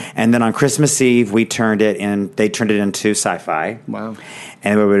drafts, and then on Christmas Eve, they turned it into Sci-Fi. Wow!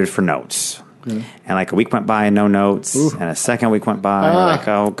 And we waited for notes. And like a week went by and no notes, and a second week went by, and we're like,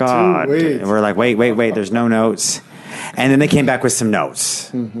 oh God! And we're like, wait, there's no notes. And then they came back with some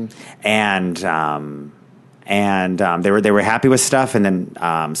notes, and they were happy with stuff, and then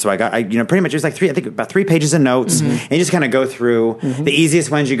so I got pretty much it was like about 3 pages of notes, and you just kind of go through the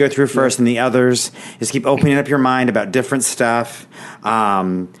easiest ones you go through first, and the others just keep opening up your mind about different stuff.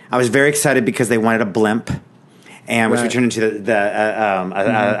 I was very excited because they wanted a blimp, and which we turned into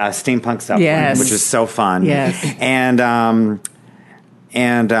a steampunk submarine, Yes. which was so fun. Yes.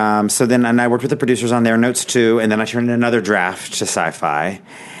 So then I worked with the producers on their notes too, and then I turned in another draft to Sci-Fi,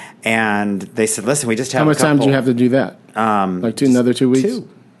 and they said, "Listen, we just have how much time did you have to do that? Another 2 weeks?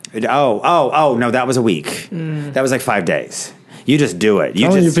 No, that was a week. That was like 5 days. You just do it. You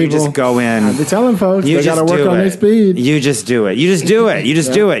just go in. I've been telling folks you they got to work on their speed. You just do it. You just do it. You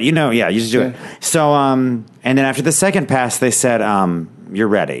just do it. You just do it. So, and then after the second pass, they said, "You're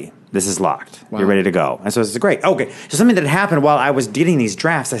ready. This is locked. Wow. You're ready to go." And so this is great. Okay. So something that happened while I was getting these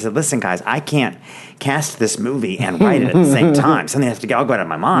drafts, I said, "Listen, guys, I can't cast this movie and write it at the same time. Something has to go out of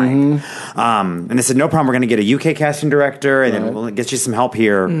my mind." And they said, "No problem. We're going to get a UK casting director, and then we'll get you some help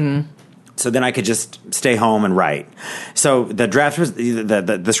here." So then I could just stay home and write. So the draft was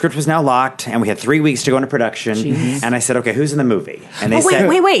the script was now locked, and we had 3 weeks to go into production. Jeez. And I said, "Okay, who's in the movie?" And they said,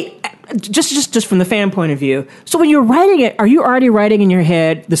 "Wait. Just from the fan point of view. So when you're writing it, are you already writing in your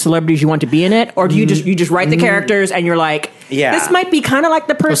head the celebrities you want to be in it, or do you just write the characters and you're like, this might be kind of like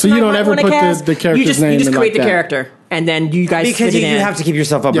the person so you don't ever put the character's name. You just create like the character, and then you guys because fit it you in. have to keep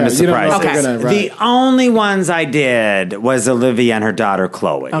yourself open to surprise. The only ones I did was Olivia and her daughter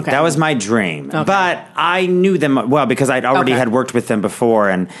Chloe. Okay. That was my dream, but I knew them well because I'd already had worked with them before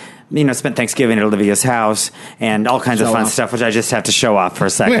and. Spent Thanksgiving at Olivia's house and all kinds of fun stuff, which I just have to show off for a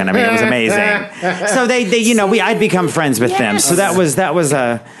second. I mean, it was amazing. So I'd become friends with them. So that was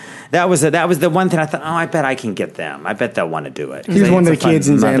the one thing I thought. Oh, I bet I can get them. I bet they'll want to do it. He's one of the kids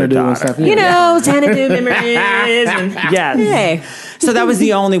in Xanadu and stuff. Xanadu memories. Yes. Hey. So that was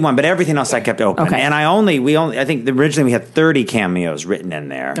the only one, but everything else I kept open. Okay. And I think originally we had 30 cameos written in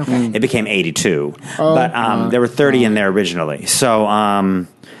there. Okay. It became 82, but there were 30 in there originally.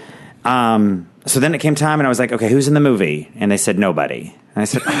 So then it came time, and I was like, "Okay, who's in the movie?" And they said nobody. And I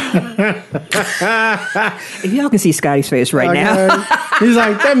said, if y'all can see Scotty's face right now. He's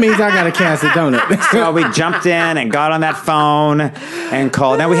like, that means I got to cast it, don't it? So we jumped in and got on that phone and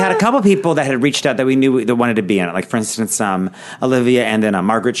called. Now, we had a couple people that had reached out that we knew that wanted to be in it. Like, for instance, Olivia and then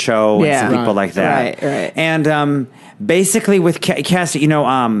Margaret Cho and some people like that. Right. And basically with casting, a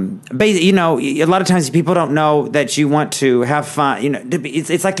lot of times people don't know that you want to have fun.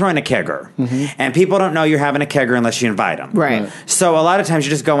 It's like throwing a kegger. Mm-hmm. And people don't know you're having a kegger unless you invite them. Right. So a lot of times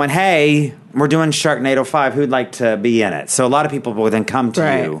you're just going, "Hey, we're doing Sharknado 5. Who'd like to be in it?" So a lot of people will then come to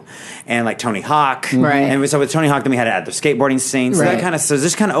you, and like Tony Hawk, right? And so with Tony Hawk, then we had to add the skateboarding scene. So that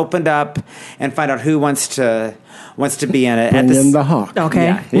just kind of opened up and find out who wants to be in it. Bring in the Hawk.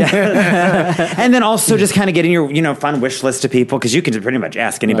 Okay. Yeah. And then also just kind of getting your fun wish list of people, because you can pretty much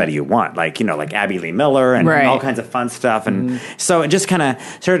ask anybody you want, like like Abby Lee Miller and all kinds of fun stuff. And so it just kind of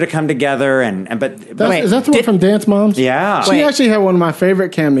started to come together. Is that the one from Dance Moms? Yeah. She actually had one of my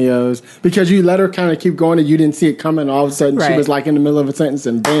favorite cameos because you let her kind of keep going and you didn't see it coming. All of a sudden, she was like in the middle of a sentence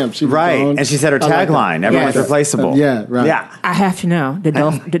and bam, she was gone. And she said her tagline, "Everyone's replaceable." Yeah. I have to know. Did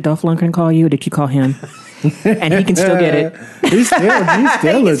Dolph Lundgren call you, or did you call him? And he can still get it. He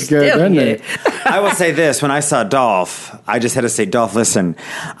still looks good, doesn't he? I will say this: when I saw Dolph, I just had to say, "Dolph, listen,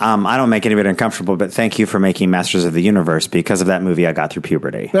 I don't make anybody uncomfortable, but thank you for making Masters of the Universe. Because of that movie, I got through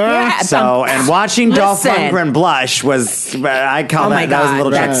puberty." And watching Dolph Lundgren blush was, I call that was a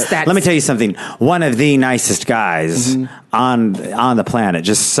little trick. Let me tell you something. One of the nicest guys on the planet,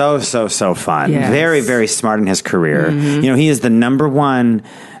 just so fun, very, very smart in his career. He is the #1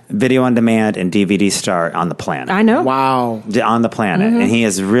 video on demand and DVD star on the planet. I know. Wow. On the planet. And he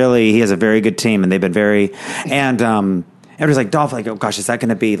has a very good team, and they've been everybody's like, "Dolph, like, oh gosh, is that going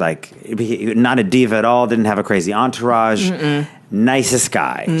to be like not a diva at all? Didn't have a crazy entourage. Nicest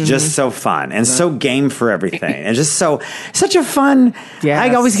guy, just so fun and so game for everything, and just such a fun." Yes.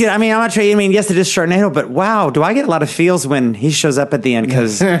 I always get. I mean, I'm not sure. I mean, yes, it is Sharknado, but wow, do I get a lot of feels when he shows up at the end?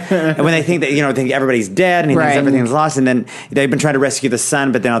 Because when they think that think everybody's dead and he thinks everything's lost, and then they've been trying to rescue the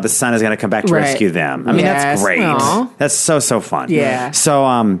son, but then the son is going to come back to rescue them. I mean, that's great. Aww. That's so fun. Yeah.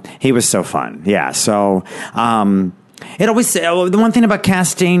 So he was so fun. Yeah. So. It always the one thing about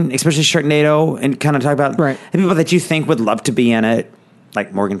casting, especially Sharknado, and kind of talk about the people that you think would love to be in it,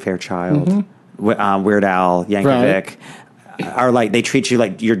 like Morgan Fairchild, Weird Al Yankovic, are like they treat you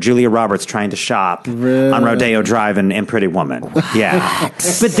like you're Julia Roberts trying to shop on Rodeo Drive and Pretty Woman. Yeah,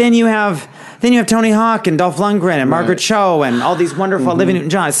 but then you have Tony Hawk and Dolph Lundgren and Margaret Cho and all these wonderful Olivia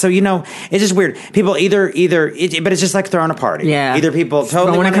Newton-John. So it's just weird. People but it's just like throwing a party. Yeah, either people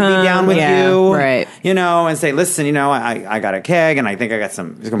totally want to be down with you, right? And say, "Listen, I got a keg and I think I got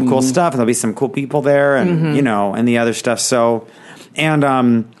some cool stuff and there'll be some cool people there and and the other stuff." So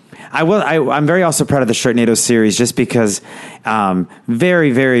I'm very also proud of the Sharknado series just because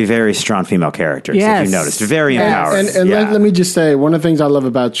very, very, very strong female characters. Yes. If you noticed, very empowering. And let me just say, one of the things I love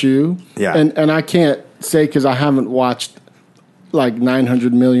about you, Yeah. and I can't say because I haven't watched like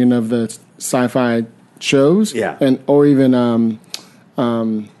 900 million of the sci-fi shows, Yeah. or even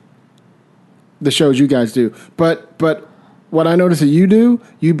the shows you guys do, but what I notice that you do,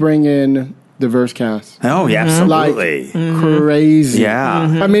 you bring in diverse cast. Oh, yeah, absolutely. Like crazy.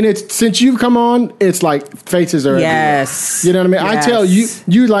 Yeah. I mean, it's since you've come on, it's like faces are Yes. everywhere. You know what I mean? Yes. I tell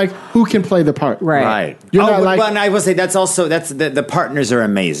you like who can play the part. Right. You're not like, well, and I will say that's the partners are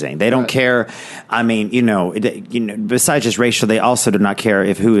amazing. They don't care. I mean, besides just racial, they also do not care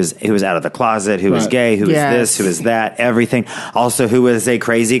if who is out of the closet, who is gay, who is this, who is that, everything. Also, who is a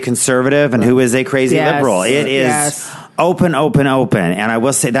crazy conservative and who is a crazy liberal. It is open, and I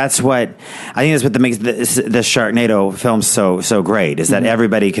will say that's what makes the Sharknado film so great is that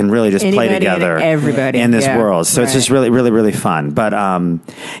everybody can really just play together in this world. So it's just really, really, really fun. But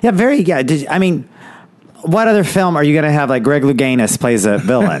what other film are you going to have like Greg Louganis plays a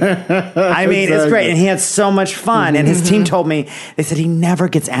villain? I mean, it's great. And he had so much fun. And his team told me, they said he never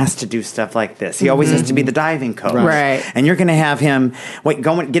gets asked to do stuff like this. He always has to be the diving coach. Right. And you're going to have him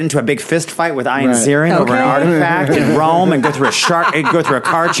get into a big fist fight with Ian Ziering over an artifact in Rome and go through a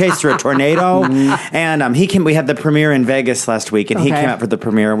car chase through a tornado. And we had the premiere in Vegas last week, and he came out for the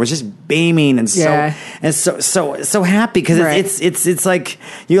premiere and was just beaming and so happy because it's like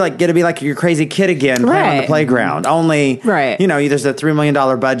you like get to be like your crazy kid again. On the playground. Only, there's a $3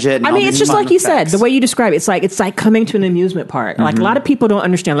 million budget. I mean, it's just like you said, the way you describe it, it's like coming to an amusement park. Like a lot of people don't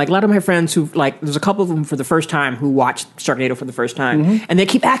understand. Like a lot of my friends who there's a couple of them for the first time who watched Sharknado for the first time, and they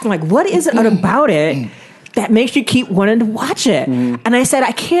keep acting like, what is it about it that makes you keep wanting to watch it? And I said,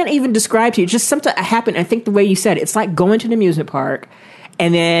 I can't even describe to you. Just something happened. I think the way you said it, it's like going to an amusement park.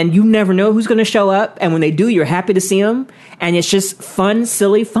 And then you never know who's going to show up. And when they do, you're happy to see them. And it's just fun,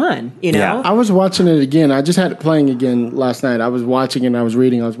 silly fun, you know? Yeah. I was watching it again. I just had it playing again last night. I was watching and I was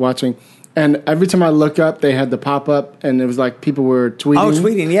reading. I was watching. And every time I look up, they had the pop-up. And it was like people were tweeting. Oh,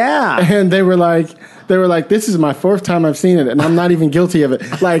 tweeting, yeah. And they were like, this is my fourth time I've seen it. And I'm not even guilty of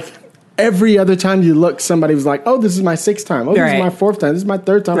it. Like, every other time you look, somebody was like, oh, this is my sixth time. Oh, this is my fourth time. This is my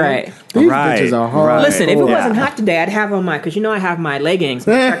third time. Right. These bitches are hard. Listen, if it wasn't hot today, I'd have on because I have my leggings,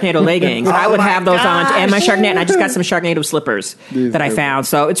 my Sharknado leggings. I would have those on and my Sharknado. And I just got some Sharknado slippers that I found.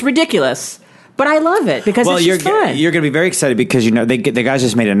 So it's ridiculous. But I love it because it's just fun. You're going to be very excited because, the guys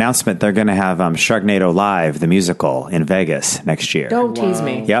just made an announcement. They're going to have Sharknado Live, the musical, in Vegas next year. Don't tease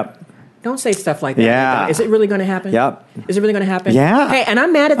me. Yep. Don't say stuff like that. Yeah. Is it really going to happen? Yep. Is it really going to happen? Yeah. Hey, and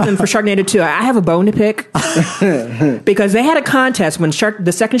I'm mad at them for Sharknado 2. I have a bone to pick because they had a contest when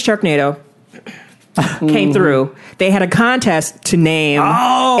the second Sharknado came through. They had a contest to name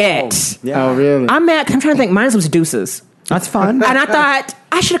it. Yeah. Oh, really? I'm mad. I'm trying to think. Mine was Deuces. That's fun. And I thought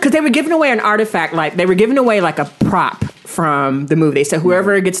I should, because they were giving away an artifact, like they were giving away like a prop from the movie. They said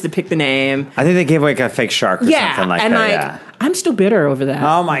whoever gets to pick the name. I think they gave away like a fake shark or something like and that. I'm still bitter over that.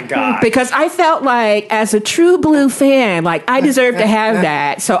 Oh my God. Because I felt like, as a true Blue fan, like I deserve to have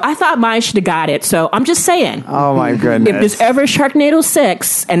that. So I thought mine should have got it. So I'm just saying. Oh my goodness. If there's ever Sharknado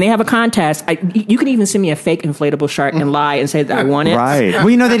 6 and they have a contest, you can even send me a fake inflatable shark and lie and say that I won it. Right.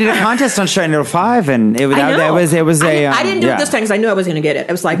 Well, they did a contest on Sharknado 5 and it was I didn't do it it this time because I knew I was going to get it.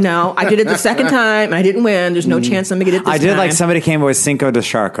 I was like, no, I did it the second time and I didn't win. There's no chance I'm going to get it this time. I did like somebody came up with Cinco de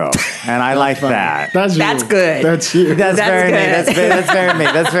Sharko and I like that. That's good. That's you. That's very me.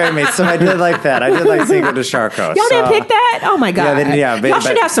 That's very me. So I did like that. I did like Cinco de Sharko. Y'all didn't pick that? Oh my God. Y'all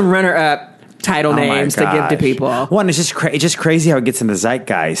should have some runner-up title names to give to people. One, it's just crazy how it gets in the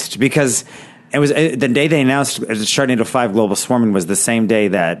zeitgeist because it was the day they announced Sharknado 5 global swarming was the same day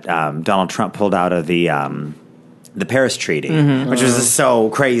that Donald Trump pulled out of the Paris Treaty, which was just so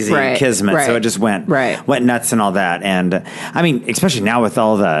crazy kismet. So it just went nuts and all that. And I mean, especially now with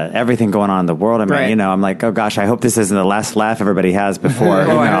all everything going on in the world, I'm like, oh gosh, I hope this isn't the last laugh everybody has before.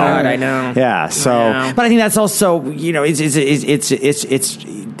 God, I know. Yeah. So, but I think that's also,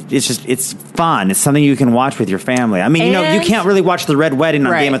 it's fun. It's something you can watch with your family. I mean, you can't really watch The Red Wedding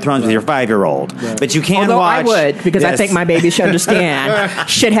on Game of Thrones with your 5-year-old, but you can watch. I would, because I think my baby should understand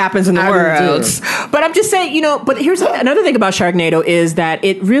shit happens in the world. But I'm just saying, but here's another thing about Sharknado is that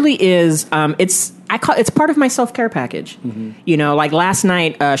it really is, it's part of my self-care package. Like last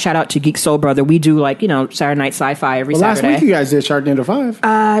night, shout out to Geek Soul Brother. We do Saturday Night Sci-Fi every Saturday. Last week you guys did Sharknado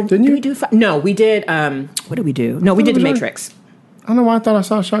 5. Didn't you? Did we do No, we did, what did we do? No, we did The Matrix. I don't know why I thought I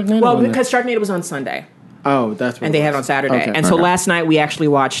saw Sharknado. Well, because Sharknado was on Sunday. Oh, that's what and they had it on Saturday. Okay. And so last night we actually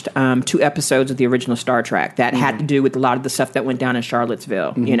watched 2 episodes of the original Star Trek that had to do with a lot of the stuff that went down in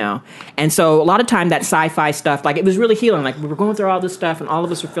Charlottesville, you know. And so a lot of time that sci-fi stuff, like it was really healing. Like we were going through all this stuff and all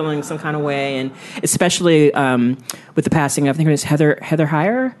of us were feeling some kind of way. And especially with the passing of, I think it was Heather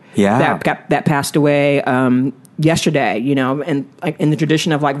Heyer. Yeah. That passed away yesterday, you know, and like in the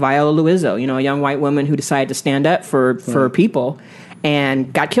tradition of like Viola Luizzo, you know, a young white woman who decided to stand up for people.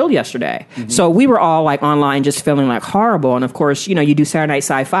 And got killed yesterday. So we were all like online just feeling like horrible. And of course, you know, you do Saturday Night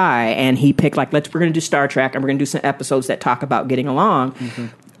Sci-Fi and he picked like, we're going to do Star Trek and we're going to do some episodes that talk about getting along.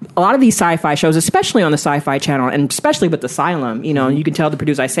 A lot of these sci-fi shows, especially on the Sci-Fi Channel and especially with Asylum, you know, and you can tell the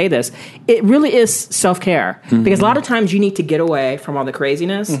producer I say this, it really is self-care. Because a lot of times you need to get away from all the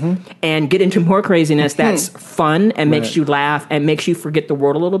craziness and get into more craziness that's fun and makes you laugh and makes you forget the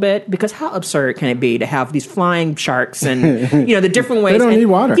world a little bit. Because how absurd can it be to have these flying sharks and, you know, the different ways. They don't need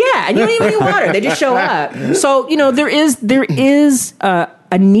water. Yeah, and you don't even need water. They just show up. So, you know, there is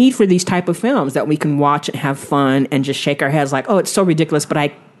a need for these type of films that we can watch and have fun and just shake our heads like, oh, it's so ridiculous, but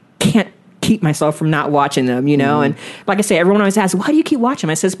I can't keep myself from not watching them, you know? And like I say, everyone always asks, why do you keep watching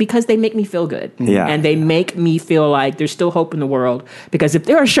them? I says, because they make me feel good. Yeah. And they make me feel like there's still hope in the world. Because if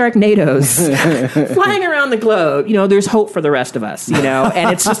there are Sharknadoes flying around the globe, you know, there's hope for the rest of us, you know?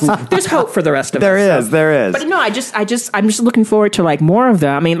 And it's just, there's hope for the rest of us. There is. But no, I'm just looking forward to like more of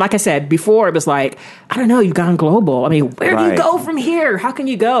them. I mean, like I said before, it was like, I don't know, you've gone global. I mean, where do you go from here? How can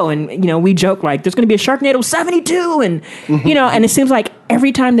you go? And, you know, we joke like, there's going to be a Sharknado 72 and, you know, and it seems like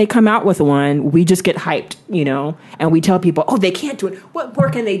every time they come out with one, we just get hyped, you know, and we tell people, oh, they can't do it. What more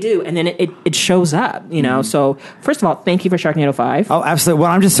can they do? And then it shows up, you know. So first of all, thank you for Sharknado 5. Oh, absolutely.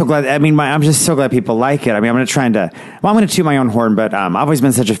 Well, I'm just so glad. I mean, I'm just so glad people like it. I mean, I'm going to toot my own horn, but I've always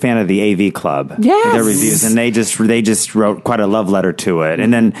been such a fan of the AV Club. Yes. Their reviews, and they just wrote quite a love letter to it.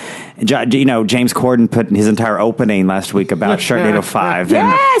 And then, you know, James Corden put his entire opening last week about Sharknado 5.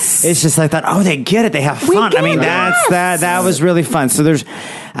 Yes. And it's just like that. Oh, they get it. They have fun. I mean, that was really fun. So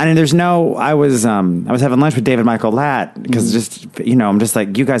I was having lunch with David Michael Latt because just, you know, I'm just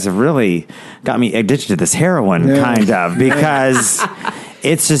like, you guys have really got me addicted to this heroin kind of, because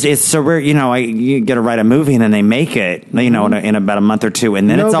it's so rare, you know, you get to write a movie and then they make it, you know, in about a month or two, and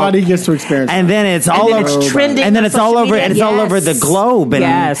then nobody gets to experience and then it's all over, it's trending, and then it's all over, and it's all over the globe, and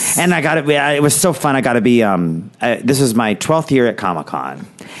and I got to be, it was so fun. I got to be, this was my 12th year at Comic-Con.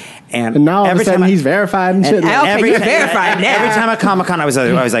 And now all of a sudden he's verified and shit. You're verified now. Every time at Comic-Con, I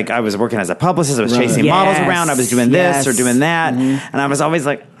was working as a publicist. I was chasing models around. I was doing this or doing that, and I was always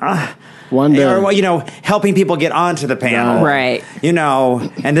like, one day, or, you know, helping people get onto the panel, right? You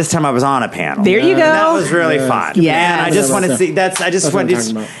know, and this time I was on a panel. There you go. That was really fun. Yeah, and I just want to see. I just want to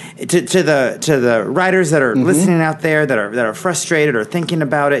the writers that are listening out there that are frustrated or thinking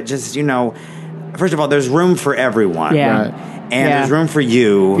about it. Just, you know, first of all, there's room for everyone. Yeah. Right. And there's room for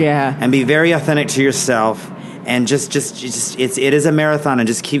you. Yeah. And be very authentic to yourself. And just it is a marathon, and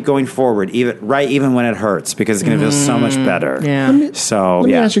just keep going forward, even when it hurts, because it's going to feel so much better. Yeah. Let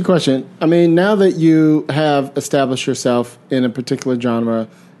me ask you a question. I mean, now that you have established yourself in a particular genre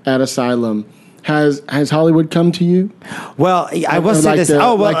at Asylum, has Hollywood come to you? Well, I will say this.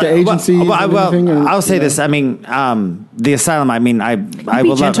 Like the agencies. I'll say this. I mean, the Asylum. I mean, I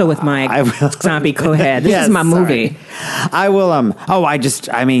will be gentle with my zombie co-head. This is my movie. I will.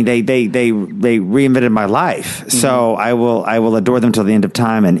 I mean, they reinvented my life. So I will adore them till the end of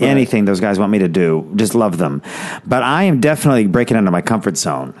time, and anything those guys want me to do, just love them. But I am definitely breaking out of my comfort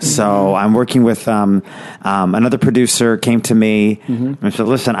zone. So I'm working with another producer. Came to me and said,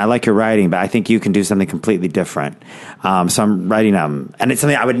 "Listen, I like your writing, but I think you can do something completely different." So I'm writing and it's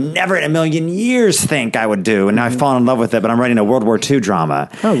something I would never in a million years think I would do, and now I've fallen in love with it. But I'm writing a World War II drama.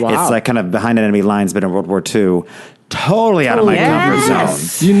 Oh, wow. It's like kind of behind enemy lines, but in World War II. Totally out of my comfort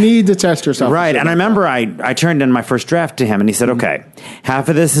zone. You need to test yourself. Right. And I remember I turned in my first draft to him, and he said, okay, half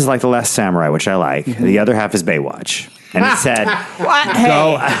of this is like The Last Samurai, which I like. The other half is Baywatch. And he said, I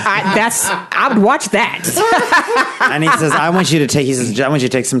would watch that. And he says, I want you to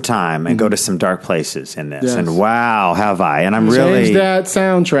take some time and go to some dark places in this. Yes. And wow, have I. And I'm really... Change that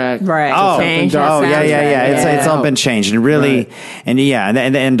soundtrack. Right. Yeah. It's all been changed. And really,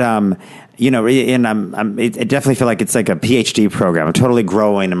 you know, and I definitely feel like it's like a PhD program. I'm totally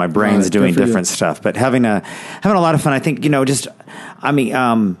growing, and my brain's doing different stuff. But having a lot of fun. I think, you know,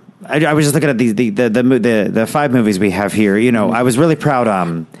 I was just looking at the 5 movies we have here. You know, I was really proud.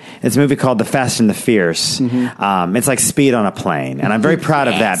 It's a movie called The Fast and the Fierce. It's like Speed on a plane, and I'm very proud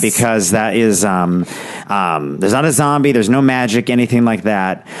of that because that is there's not a zombie, there's no magic, anything like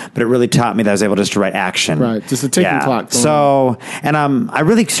that. But it really taught me that I was able just to write action. Right, just a ticking clock. So, and I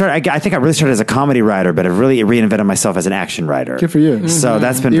really started. I think I really started as a comedy writer, but I've really reinvented myself as an action writer. Good for you. So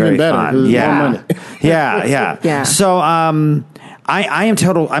that's been Even very better, fun. Yeah. So, I'm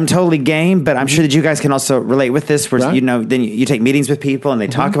totally game, but I'm sure that you guys can also relate with this. Where then you take meetings with people and they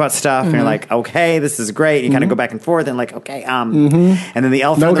talk about stuff, and you're like, okay, this this is great. You kind of go back and forth, and like, okay, and then the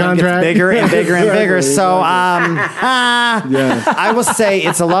elephant gets bigger and bigger and bigger. So, I will say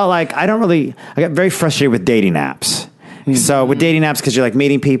it's a lot like I got very frustrated with dating apps. So with dating apps, because you're like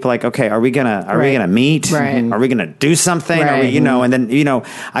meeting people, like, okay, are we gonna meet? Right. Are we gonna do something? Right. Are we, and then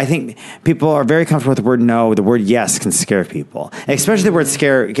I think people are very comfortable with the word no. The word yes can scare people, especially the word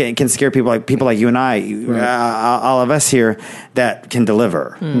scare can scare people like you and I, all of us here that can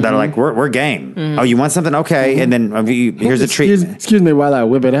deliver. That are like we're game. Oh, you want something? Okay, and then here's a treatment. Excuse me while I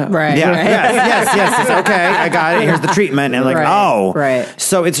whip it out. Right. Yeah. Yes. It's okay. I got it. Here's the treatment, and right.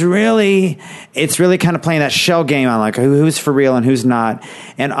 So it's really kind of playing that shell game on like who's for real and who's not,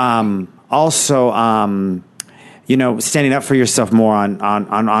 and also standing up for yourself more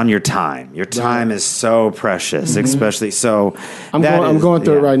on your time. Your time is so precious, especially so. I'm going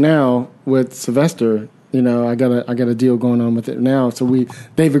through it right now with Sylvester. I got a deal going on with it now. So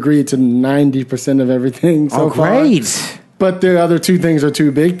they've agreed to 90% of everything so far. Great. But the other 2 things are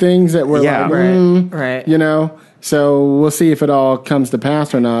 2 big things that we're right. So we'll see if it all comes to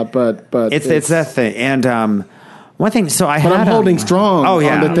pass or not. But it's that thing. And one thing, I'm holding strong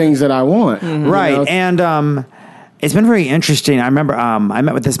on the things that I want. Right. And it's been very interesting. I remember I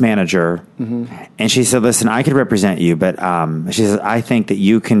met with this manager, and she said, listen, I could represent you, but she says, I think that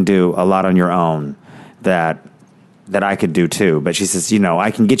you can do a lot on your own that I could do too. But she says, I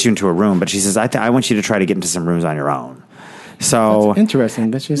can get you into a room, but she says, I want you to try to get into some rooms on your own. So that's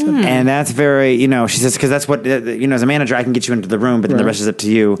interesting that she said that. And that's very, she says, because that's what, as a manager, I can get you into the room, but then the rest is up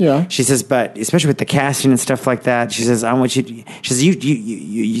to you. Yeah. She says, but especially with the casting and stuff like that, she says, I want you, she says,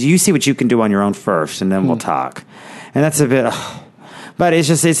 you see what you can do on your own first, and then we'll talk. And that's a bit, but it's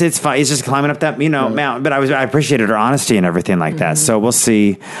fine. It's just climbing up that, mountain. But I appreciated her honesty and everything like that. So we'll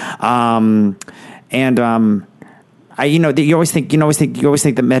see. You always think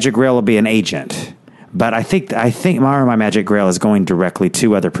the Magic Grail will be an agent. But I think my Magic Grail is going directly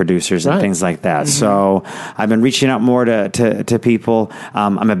to other producers and things like that. So I've been reaching out more to people.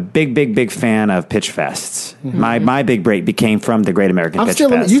 I'm a big fan of pitch fests. My big break became from the Great American Pitch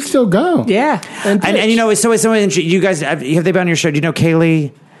Fest. You still go, yeah. And it's so interesting. You guys have they been on your show? Do you know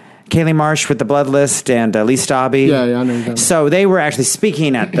Kaylee Marsh with the Blood List and Lee Stobby? Yeah, I know that. So they were actually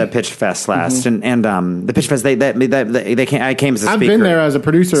speaking at the Pitch Fest last, and the Pitch Fest they came. I came as a speaker. I've been there as a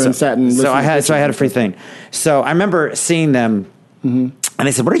producer and sat and so I had a free thing. So I remember seeing them, and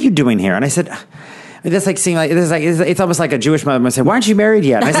they said, "What are you doing here?" And I said, "This it's almost like a Jewish mother would say, why aren't you married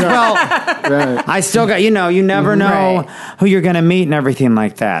yet?" And I said, "Well, I still got you never know who you're going to meet and everything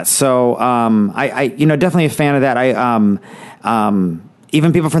like that." So I definitely a fan of that.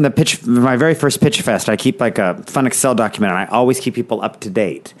 Even people from my very first Pitch Fest, I keep like a fun Excel document, and I always keep people up to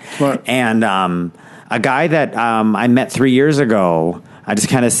date. Right. And a guy that I met 3 years ago, I just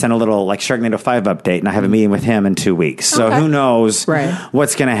kind of sent a little like Sharknado 5 update, and I have a meeting with him in 2 weeks. So who knows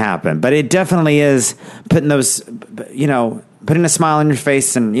what's going to happen? But it definitely is putting those, putting a smile on your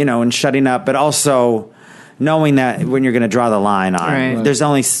face and, and shutting up, but also knowing that when you're going to draw the line on, there's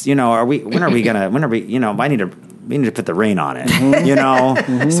only, when are we, we need to put the rain on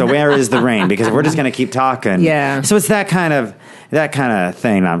it, So where is the rain? Because we're just going to keep talking. Yeah. So it's that kind of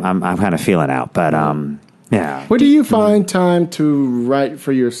thing I'm kind of feeling out. But yeah. Where do you find time to write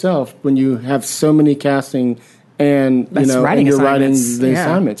for yourself when you have so many casting and writing you're writing assignments. the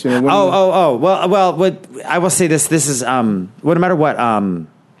assignments? Well, I will say this. This is no matter what.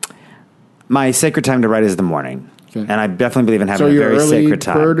 My sacred time to write is the morning. Okay. And I definitely believe in having a very sacred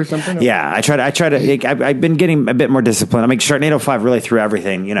time. Bird or something? Yeah, I try to. I've been getting a bit more disciplined. I mean, Sharknado 5 really threw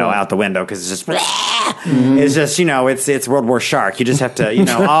everything, out the window because it's just, it's just, it's World War Shark. You just have to,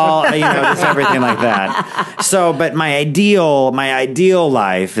 just everything like that. So, but my ideal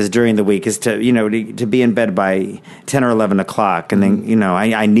life is during the week is to be in bed by 10 or 11 o'clock, and then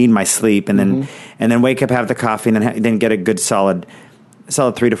I need my sleep, and then wake up, have the coffee, and then get a good solid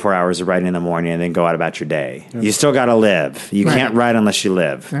 3 to 4 hours of writing in the morning, and then go out about your day. Yeah. You still got to live. You can't write unless you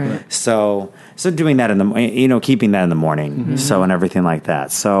live. Right. So doing that in the, keeping that in the morning. So, and everything like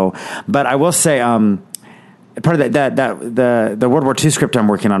that. So, but I will say, part of the World War II script I'm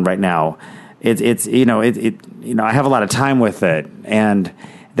working on right now. It's I have a lot of time with it, and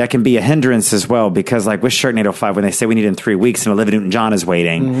that can be a hindrance as well, because like with Sharknado 5, when they say we need it in 3 weeks and Olivia Newton-John is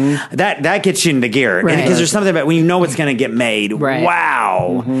waiting, that gets you into gear. Right. Because there's something about when you know it's going to get made. Right.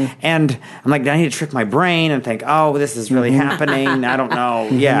 Wow. And I'm like, I need to trick my brain and think, oh, this is really happening. I don't know.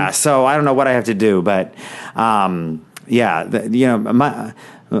 Yeah. So I don't know what I have to do, but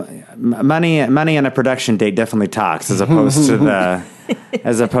money and a production date definitely talks, as opposed to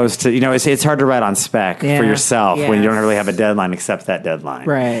it's hard to write on spec for yourself when you don't really have a deadline except that deadline.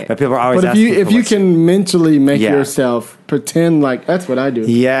 Right. But people are always But if you can mentally make yourself pretend like, that's what I do.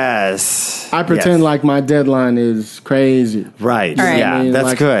 Yes. I pretend like my deadline is crazy. Right. Right. Yeah. I mean,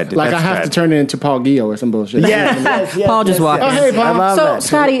 That's good. Like That's I have good. to turn it into Paul Gio or some bullshit. Yes. Paul just walked in. Oh, hey, Paul. I love So, it.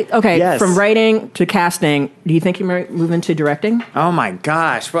 Scotty, okay, Yes. from writing to casting, do you think you might move into directing? Oh my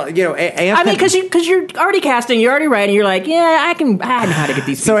gosh. Well, Anthony, I mean, because you're already casting, you're already writing, you're like, I know how to get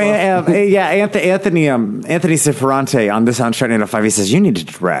these people. So Anthony Ciferante on Sharknado 5, he says you need to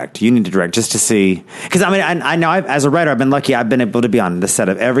direct just to see, because I mean I know as a writer I've been lucky, I've been able to be on the set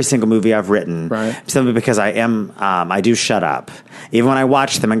of every single movie I've written, right. Simply because I do shut up even when I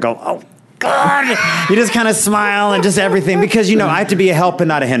watch them and go, oh God, you just kind of smile and just everything, because I have to be a help and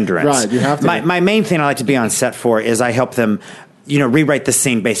not a hindrance. Right, you have to. My main thing I like to be on set for is I help them rewrite the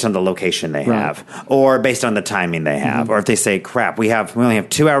scene based on the location they have, or based on the timing they have, or if they say, crap, we only have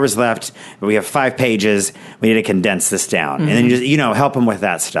 2 hours left, but we have 5 pages, we need to condense this down. And then you just, help them with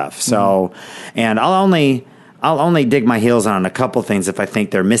that stuff. So, and I'll only dig my heels on a couple things if I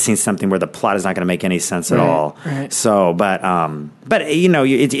think they're missing something where the plot is not going to make any sense at all. Right. So, but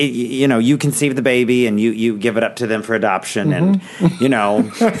you conceive the baby and you give it up to them for adoption, and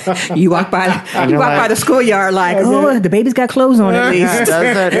You walk by the schoolyard like, oh, the baby's got clothes on at least.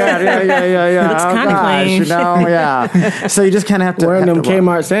 Yeah. Looks kinda clean. Yeah. So you just kind of have to Wearing them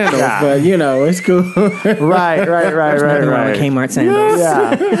Kmart sandals, but it's cool. Right. Kmart sandals.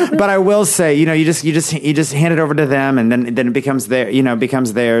 Yeah, but I will say, you just hand it over to them, and then it becomes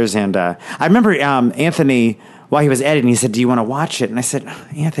theirs. And I remember Anthony, while he was editing, he said, "Do you want to watch it?" And I said,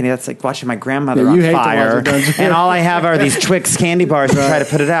 "Anthony, that's like watching my grandmother on fire, and all I have are these Twix candy bars to try to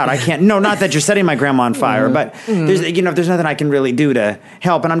put it out. I can't. No, not that you're setting my grandma on fire, but there's nothing I can really do to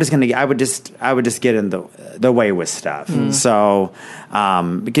help, and I would just get in the way with stuff. So,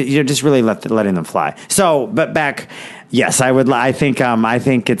 because just really letting them fly. So, but back. Yes, I would. I think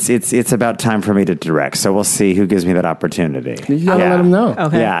it's about time for me to direct. So we'll see who gives me that opportunity. You gotta let them know.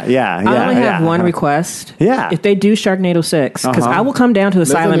 Okay. Yeah. I only have one request. Yeah. If they do Sharknado 6, because I will come down to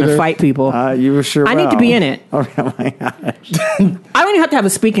Asylum and fight people. You sure? I need to be in it. Oh my gosh. I don't even have to have a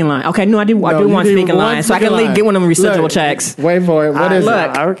speaking line. Okay, no, I do want a speaking line, so I can at least get one of them residual checks. Wait for it. What is it?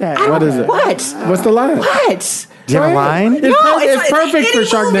 Okay. What is it? What's the line? What? Do you have a line? It's perfect for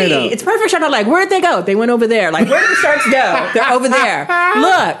Sharknado. It's perfect for Sharknado. Like, where'd they go? They went over there. Like, where did the sharks go? They're over there.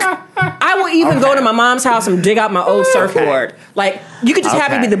 Look, I will even go to my mom's house and dig out my old surfboard. Like, you could just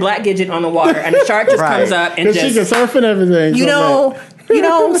have it be the black Gidget on the water, and the shark just comes up and she can surf and everything.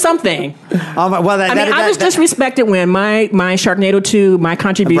 Something. I was disrespected when my Sharknado 2, my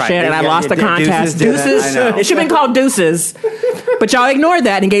contribution, and I lost the contest. Deuces. It should have been called Deuces. But y'all ignored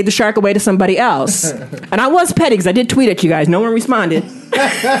that and gave the shark away to somebody else. And I was petty because I did tweet at you guys. No one responded.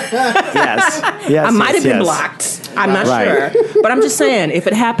 Yes. I might have been blocked. I'm not sure. But I'm just saying, if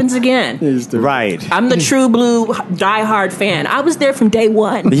it happens again. Right. I'm the true blue diehard fan. I was there from day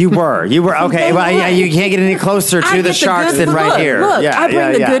one. You were. Okay. Well, you can't get any closer to the sharks than right here. Look, I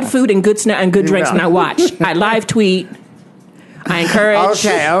bring the good food and good snack and good drinks, and I watch. I live tweet. I encourage.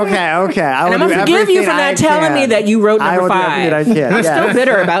 Okay. And I'm going to forgive you for not telling me that you wrote number 5. I'm still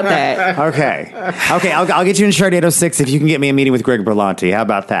bitter about that. Okay. I'll get you in Sharknado 6 if you can get me a meeting with Greg Berlanti. How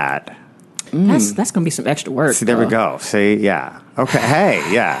about that? That's going to be some extra work. See, there we go. See, yeah. Okay.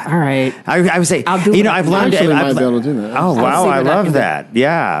 Hey, yeah. All right. I would say, I'll do it. I've learned. I might be able to do that. Oh wow, I love that.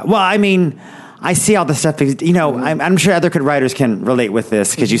 Yeah. Well, I mean, I see all the stuff that, I'm sure other good writers can relate with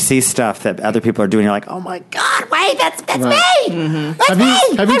this, because you see stuff that other people are doing. You're like, oh my God, wait, that's me. Mm-hmm. That's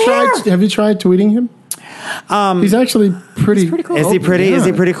me. Have you tried tweeting him? He's actually pretty cool. Is he pretty? Yeah. Is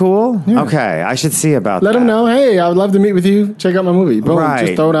he pretty cool? Yeah. Okay, I should see about that. Let him know. Hey, I would love to meet with you. Check out my movie. Boom. Right.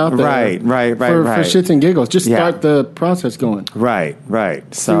 Just throw it out there. Right. For shits and giggles. Just start the process going. Right.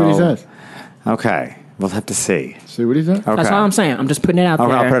 See what he says. Okay. We'll have to see. See what he says. Okay. That's all I'm saying. I'm just putting it out there.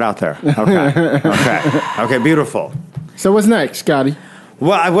 I'll put it out there. Okay. Okay. Beautiful. So what's next, Scotty?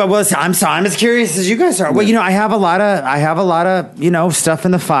 Well, I'm as curious as you guys are. Well, I have a lot of stuff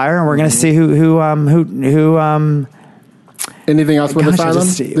in the fire, and we're going to see who Anything else with Asylum?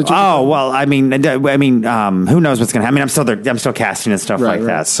 Well, I mean, who knows what's going to happen? I mean, I'm still there. I'm still casting and stuff like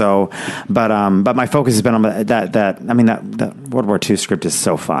that. So, but my focus has been on that World War II script is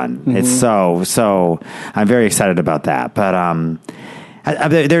so fun. Mm-hmm. It's so. I'm very excited about that. But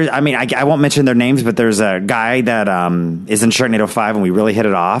I won't mention their names, but there's a guy that is in Sharknado 5, and we really hit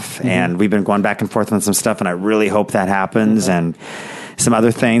it off, and we've been going back and forth on some stuff, and I really hope that happens. And some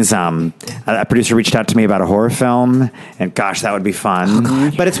other things. A producer reached out to me about a horror film, and gosh, that would be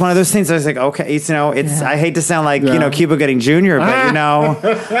fun. But it's one of those things I was like, okay, I hate to sound like, Cuba Gooding Jr., but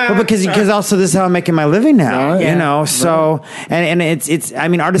well, because also this is how I'm making my living now, so, and it's, I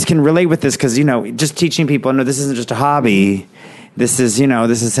mean, artists can relate with this because, just teaching people, no, this isn't just a hobby. This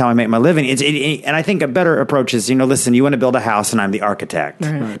is how I make my living. And I think a better approach is, listen, you want to build a house and I'm the architect.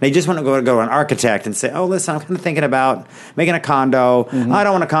 Right. They just want to go to an architect and say, oh, listen, I'm kind of thinking about making a condo. I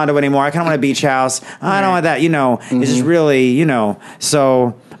don't want a condo anymore. I kind of want a beach house. I don't want that, It's just really,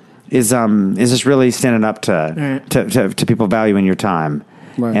 so is just really standing up to people valuing your time.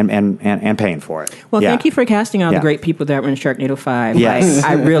 Right. And paying for it. Well, thank you for casting all the great people that were in Sharknado 5. Yes.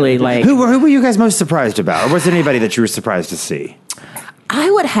 I really like. Who were you guys most surprised about? Or was there anybody that you were surprised to see? I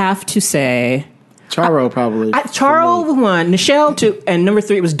would have to say Charo, probably. Charo was one, Nichelle 2, and number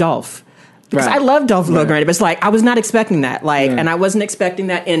 3 was Dolph. Because I love Dolph Lundgren, but it's like I was not expecting that. And I wasn't expecting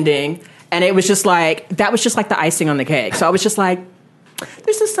that ending, and it was just like that was just like the icing on the cake. So I was just like,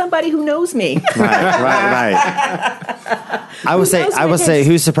 this is somebody who knows me. Right. I will say,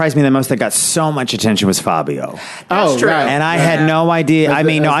 who surprised me the most that got so much attention was Fabio. That's true. Right. And I had no idea. I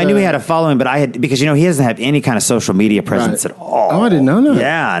knew he had a following, but because he doesn't have any kind of social media presence at all. Oh, I didn't know that.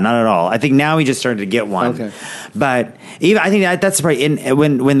 Yeah, not at all. I think now he just started to get one. Okay. But even I think that's right.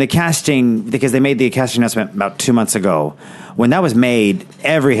 When the casting, because they made the casting announcement about 2 months ago. When that was made,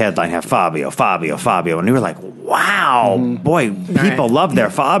 every headline had Fabio, and we were like, wow, boy, people love their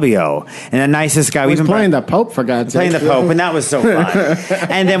Fabio. And the nicest guy. He was playing the Pope, for God's sake. Playing the Pope, and that was so fun.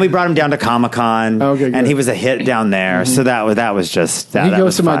 And then we brought him down to Comic-Con, and he was a hit down there. So that was just that. He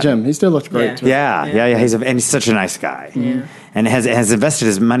goes to fun. my gym. He still looks great, too. Yeah. He's such a nice guy. Yeah. And has invested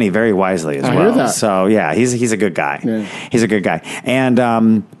his money very wisely as well. I hear that. So, he's a good guy. Yeah. He's a good guy.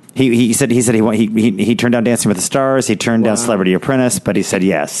 And He said he turned down Dancing with the Stars. He turned down Celebrity Apprentice, but he said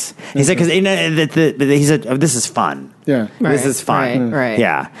yes. He said because he said this is fun. Yeah, this is fun. Right.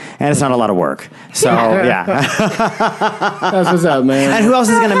 Yeah, and it's not a lot of work. So that's what's up, man. And who else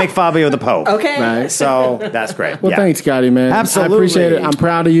is going to make Fabio the Pope? Okay, right. So that's great. Well, thanks, Scotty, man. Absolutely, I appreciate it. I'm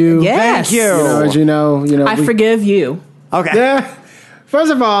proud of you. Yes. Thank you. As you know, I forgive you. Okay. Yeah.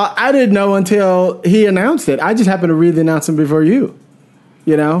 First of all, I didn't know until he announced it. I just happened to read the announcement before you.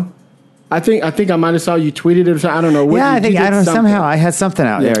 I think I might have saw you tweeted it or something. I don't know. I don't know. Somehow I had something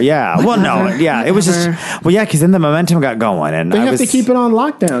out there. Yeah. Well, no. Yeah. It was just. Well, yeah. Because then the momentum got going, and they have to keep it on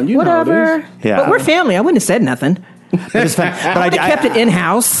lockdown. Whatever. Yeah. But we're family. I wouldn't have said nothing. It was fun. But I would have kept it in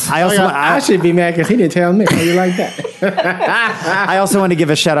house. I should be mad because he didn't tell me. How you like that? I also want to give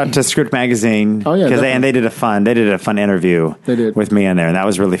a shout out to Script Magazine. Oh yeah, because they did a fun interview with me in there, and that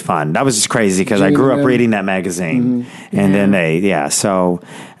was really fun. That was just crazy because I grew up reading that magazine, and then so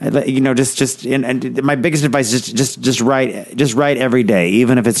just and my biggest advice is just write every day,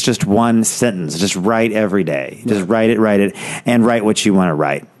 even if it's just one sentence. Just write every day. Just write it, and write what you want to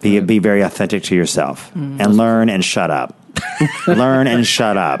write. Be very authentic to yourself, and learn and shut up. Learn and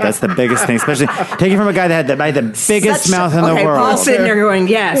shut up. That's the biggest thing. Especially take it from a guy that had the biggest mouth in the world. Paul's sitting there going,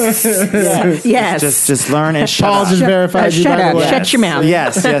 yes. Just learn and shut up. Paul just verified you. Shut up. Shut your mouth.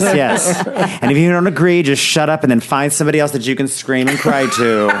 Yes. And if you don't agree, just shut up and then find somebody else that you can scream and cry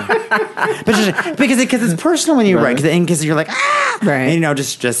to. But because it's personal when you write, because you're like, right. And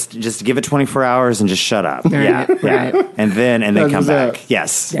just give it 24 hours and just shut up. Right. And then come back.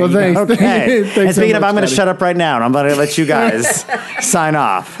 Yes. Well, thanks. Okay. And speaking of, I'm going to shut up right now, and I'm going to let you guys sign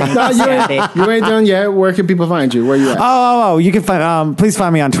off. No, you ain't done yet. Where can people find you? Where you at? Oh, you can find. Please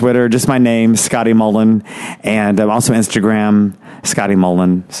find me on Twitter. Just my name, Scotty Mullen, and also Instagram, Scotty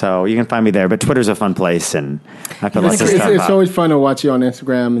Mullen. So you can find me there. But Twitter's a fun place, and I put lots of stuff up. It's always fun to watch you on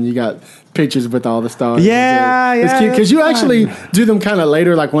Instagram, and you got pictures with all the stars. Yeah, it's cute because you actually do them kind of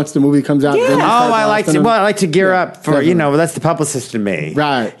later, like once the movie comes out. Yeah. Then I like to gear up for that's the publicist in me.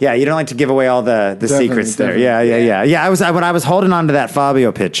 Right. Yeah, you don't like to give away all the secrets there. Yeah. I was holding on to that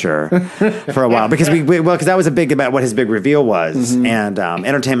Fabio picture for a while because because that was a big about what his big reveal was, and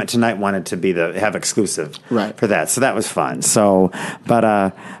Entertainment Tonight wanted to be have exclusive for that, so that was fun. So, but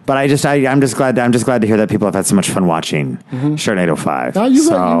I'm just glad to hear that people have had so much fun watching Sharknado 5. No, you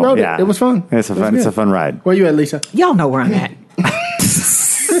wrote it. It was fun. It's a fun ride. Where you at, Lisa? Y'all know where I'm at.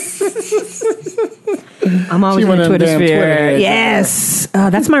 I'm always in the Twitter sphere. Yes.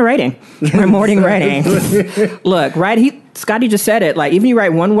 That's my writing. My morning writing. Look, Scotty just said it. Like, even you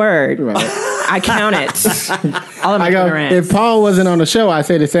write one word, I count it. All of my Twitter rants. If Paul wasn't on the show, I'd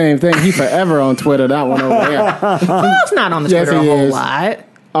say the same thing. He's forever on Twitter. That one over there. Paul's not on the Twitter a whole lot.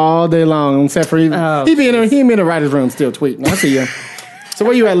 All day long, except for he be in the writer's room still tweeting. I see you. So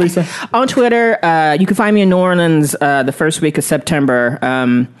where you at, Lisa? On Twitter, you can find me in New Orleans the first week of September.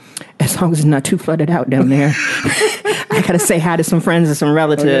 As long as it's not too flooded out down there. I got to say hi to some friends and some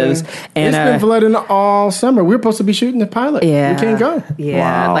relatives. Okay. And, it's been flooding all summer. We're supposed to be shooting the pilot. Yeah. We can't go.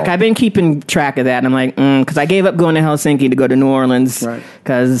 Yeah. Wow. Like, I've been keeping track of that. And I'm like, because I gave up going to Helsinki to go to New Orleans.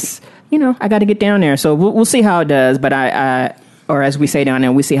 Because, I got to get down there. So we'll see how it does. But or as we say down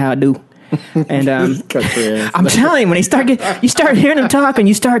there, we see how it do. And I'm telling you, when you start hearing them talk, and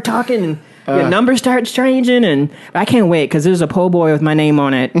you start talking, and your numbers start changing, and I can't wait because there's a po' boy with my name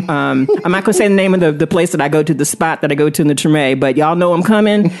on it. I'm not going to say the name of the place that I go to, the spot that I go to in the Treme, but y'all know I'm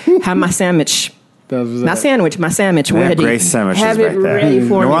coming. Have my sandwich. Not sandwich, my sandwich. They have great sandwiches have it ready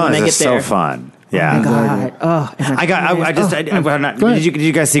for me when I get there. So fun. Yeah. Oh my God. Did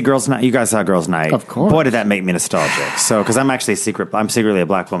you guys see Girls Night? You guys saw Girls Night. Of course. Boy, did that make me nostalgic. So, because I'm secretly a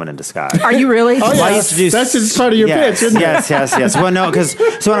black woman in disguise. Are you really? Oh, yeah. That's just part of your pitch, isn't it? Yes. Well, no, because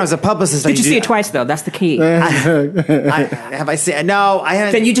when I was a publicist, did you see it twice though? That's the key. Have I seen? No, I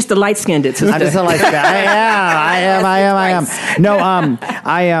haven't. Then you just the light skinned it. I'm just a light skinned. I am. No,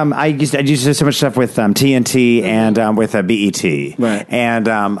 I used to do so much stuff with TNT and with BET. Right. And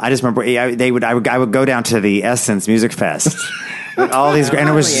I just remember I would go down to the Essence Music Fest. All these, and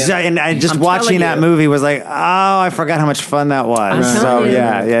it was, just watching that movie was like, I forgot how much fun that was. So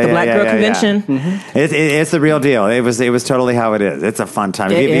the Black Girl Convention. Yeah. Mm-hmm. It's the real deal. It was totally how it is. It's a fun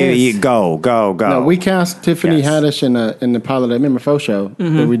time. You go. No, we cast Tiffany Haddish in the pilot of Member show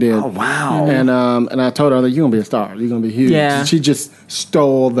that we did. Oh wow! And I told her that you're gonna be a star. You're gonna be huge. Yeah. She just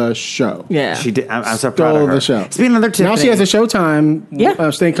stole the show. Yeah, she did. I'm so proud of her. Stole the show. Speaking of another Tiffany, now she has a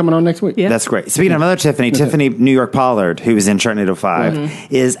Showtime thing coming on next week. Yeah. That's great. Speaking of another Tiffany New York Pollard, who was in Sharknado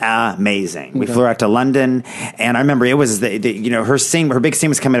 5, is amazing. We flew out to London, and I remember it was her big scene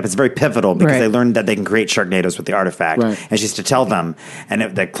was coming up. It's very pivotal because they learned that they can create Sharknadoes with the artifact, and she used to tell them, and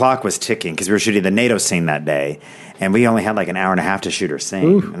the clock was ticking because we were shooting the NATO scene that day, and we only had like an hour and a half to shoot her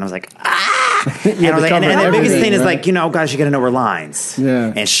scene, and I was like, and the biggest thing is like, guys, you got to know her lines,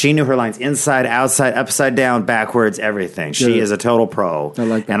 and she knew her lines inside, outside, upside down, backwards, everything. She is a total pro. I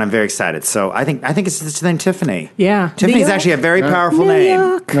like that. And I'm very excited. So I think it's the name Tiffany. Yeah, Tiffany's actually a very powerful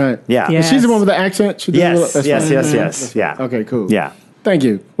name. Right. Yeah. Yes. She's the one with the accent. Yes. Yeah. Okay, cool. Yeah. Thank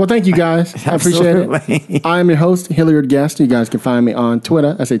you. Well, thank you guys. I appreciate it. I'm your host, Hilliard Guest. You guys can find me on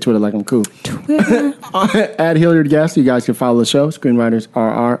Twitter. I say Twitter like I'm cool. Twitter. At Hilliard Guest. You guys can follow the show, Screenwriters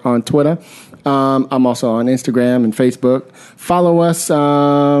RR, on Twitter. I'm also on Instagram and Facebook. Follow us.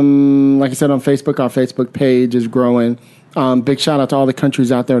 Like I said, on Facebook. Our Facebook page is growing. Big shout out to all the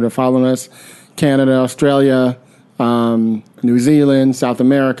countries out there that are following us. Canada, Australia, New Zealand, South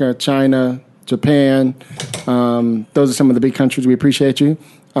America, China, Japan. Those are some of the big countries. We appreciate you.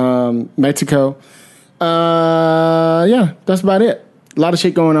 Mexico. That's about it. A lot of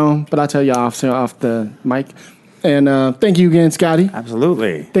shit going on, but I'll tell you off the mic. And thank you again, Scotty.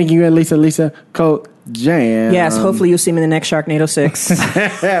 Absolutely. Thank you again, Lisa. Coach Jam. Yes, hopefully you'll see me in the next Sharknado 6. With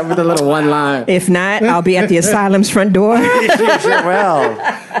a little one line. If not, I'll be at the asylum's front door. You sure will.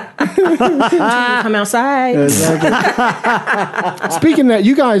 Come outside. Exactly. Speaking of that,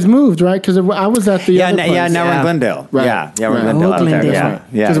 you guys moved, right? Because I was at the other place. Now we're in Glendale. Right. Yeah, we're in Glendale. Out there.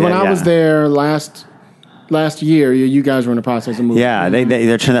 Yeah. Because when I was there last year, you guys were in the process of moving. Yeah,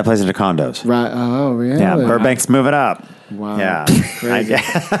 they're turning that place into condos. Right. Oh, really? Yeah, Burbank's moving up. Wow. Yeah.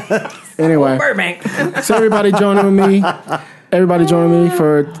 Anyway. Burbank. So everybody joining me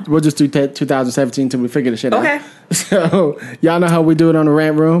we'll just do 2017 until we figure the shit out. Okay. So y'all know how we do it on the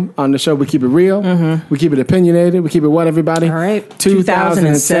Rant Room. On the show, we keep it real. Mm-hmm. We keep it opinionated. We keep it what, everybody? All right.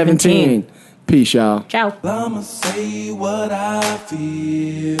 2017. Peace, y'all. Ciao. I'ma say what I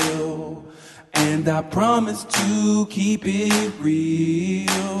feel, and I promise to keep it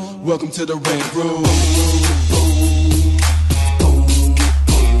real. Welcome to the Rant Room.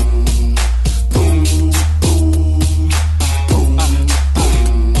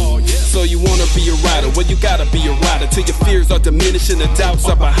 So you wanna be a rider, well you gotta be a rider till your fears are diminishing, the doubts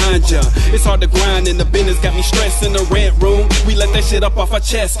are behind ya. It's hard to grind in the business, got me stressed in the Rant Room. We let that shit up off our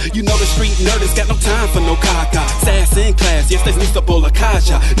chest. You know the street nerd has got no time for no caca. Sass in class, yes that's Mr.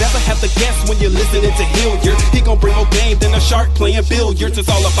 Bolakaja. Never have to guess when you're listening to Hilliard. He gon' bring more game than a shark playing billiards. It's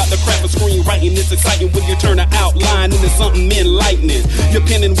all about the craft of screenwriting. It's exciting when you turn an outline into something enlightening. Your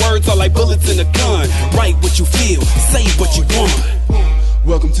pen and words are like bullets in a gun. Write what you feel, say what you want.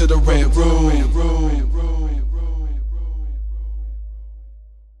 Welcome to the Red Room.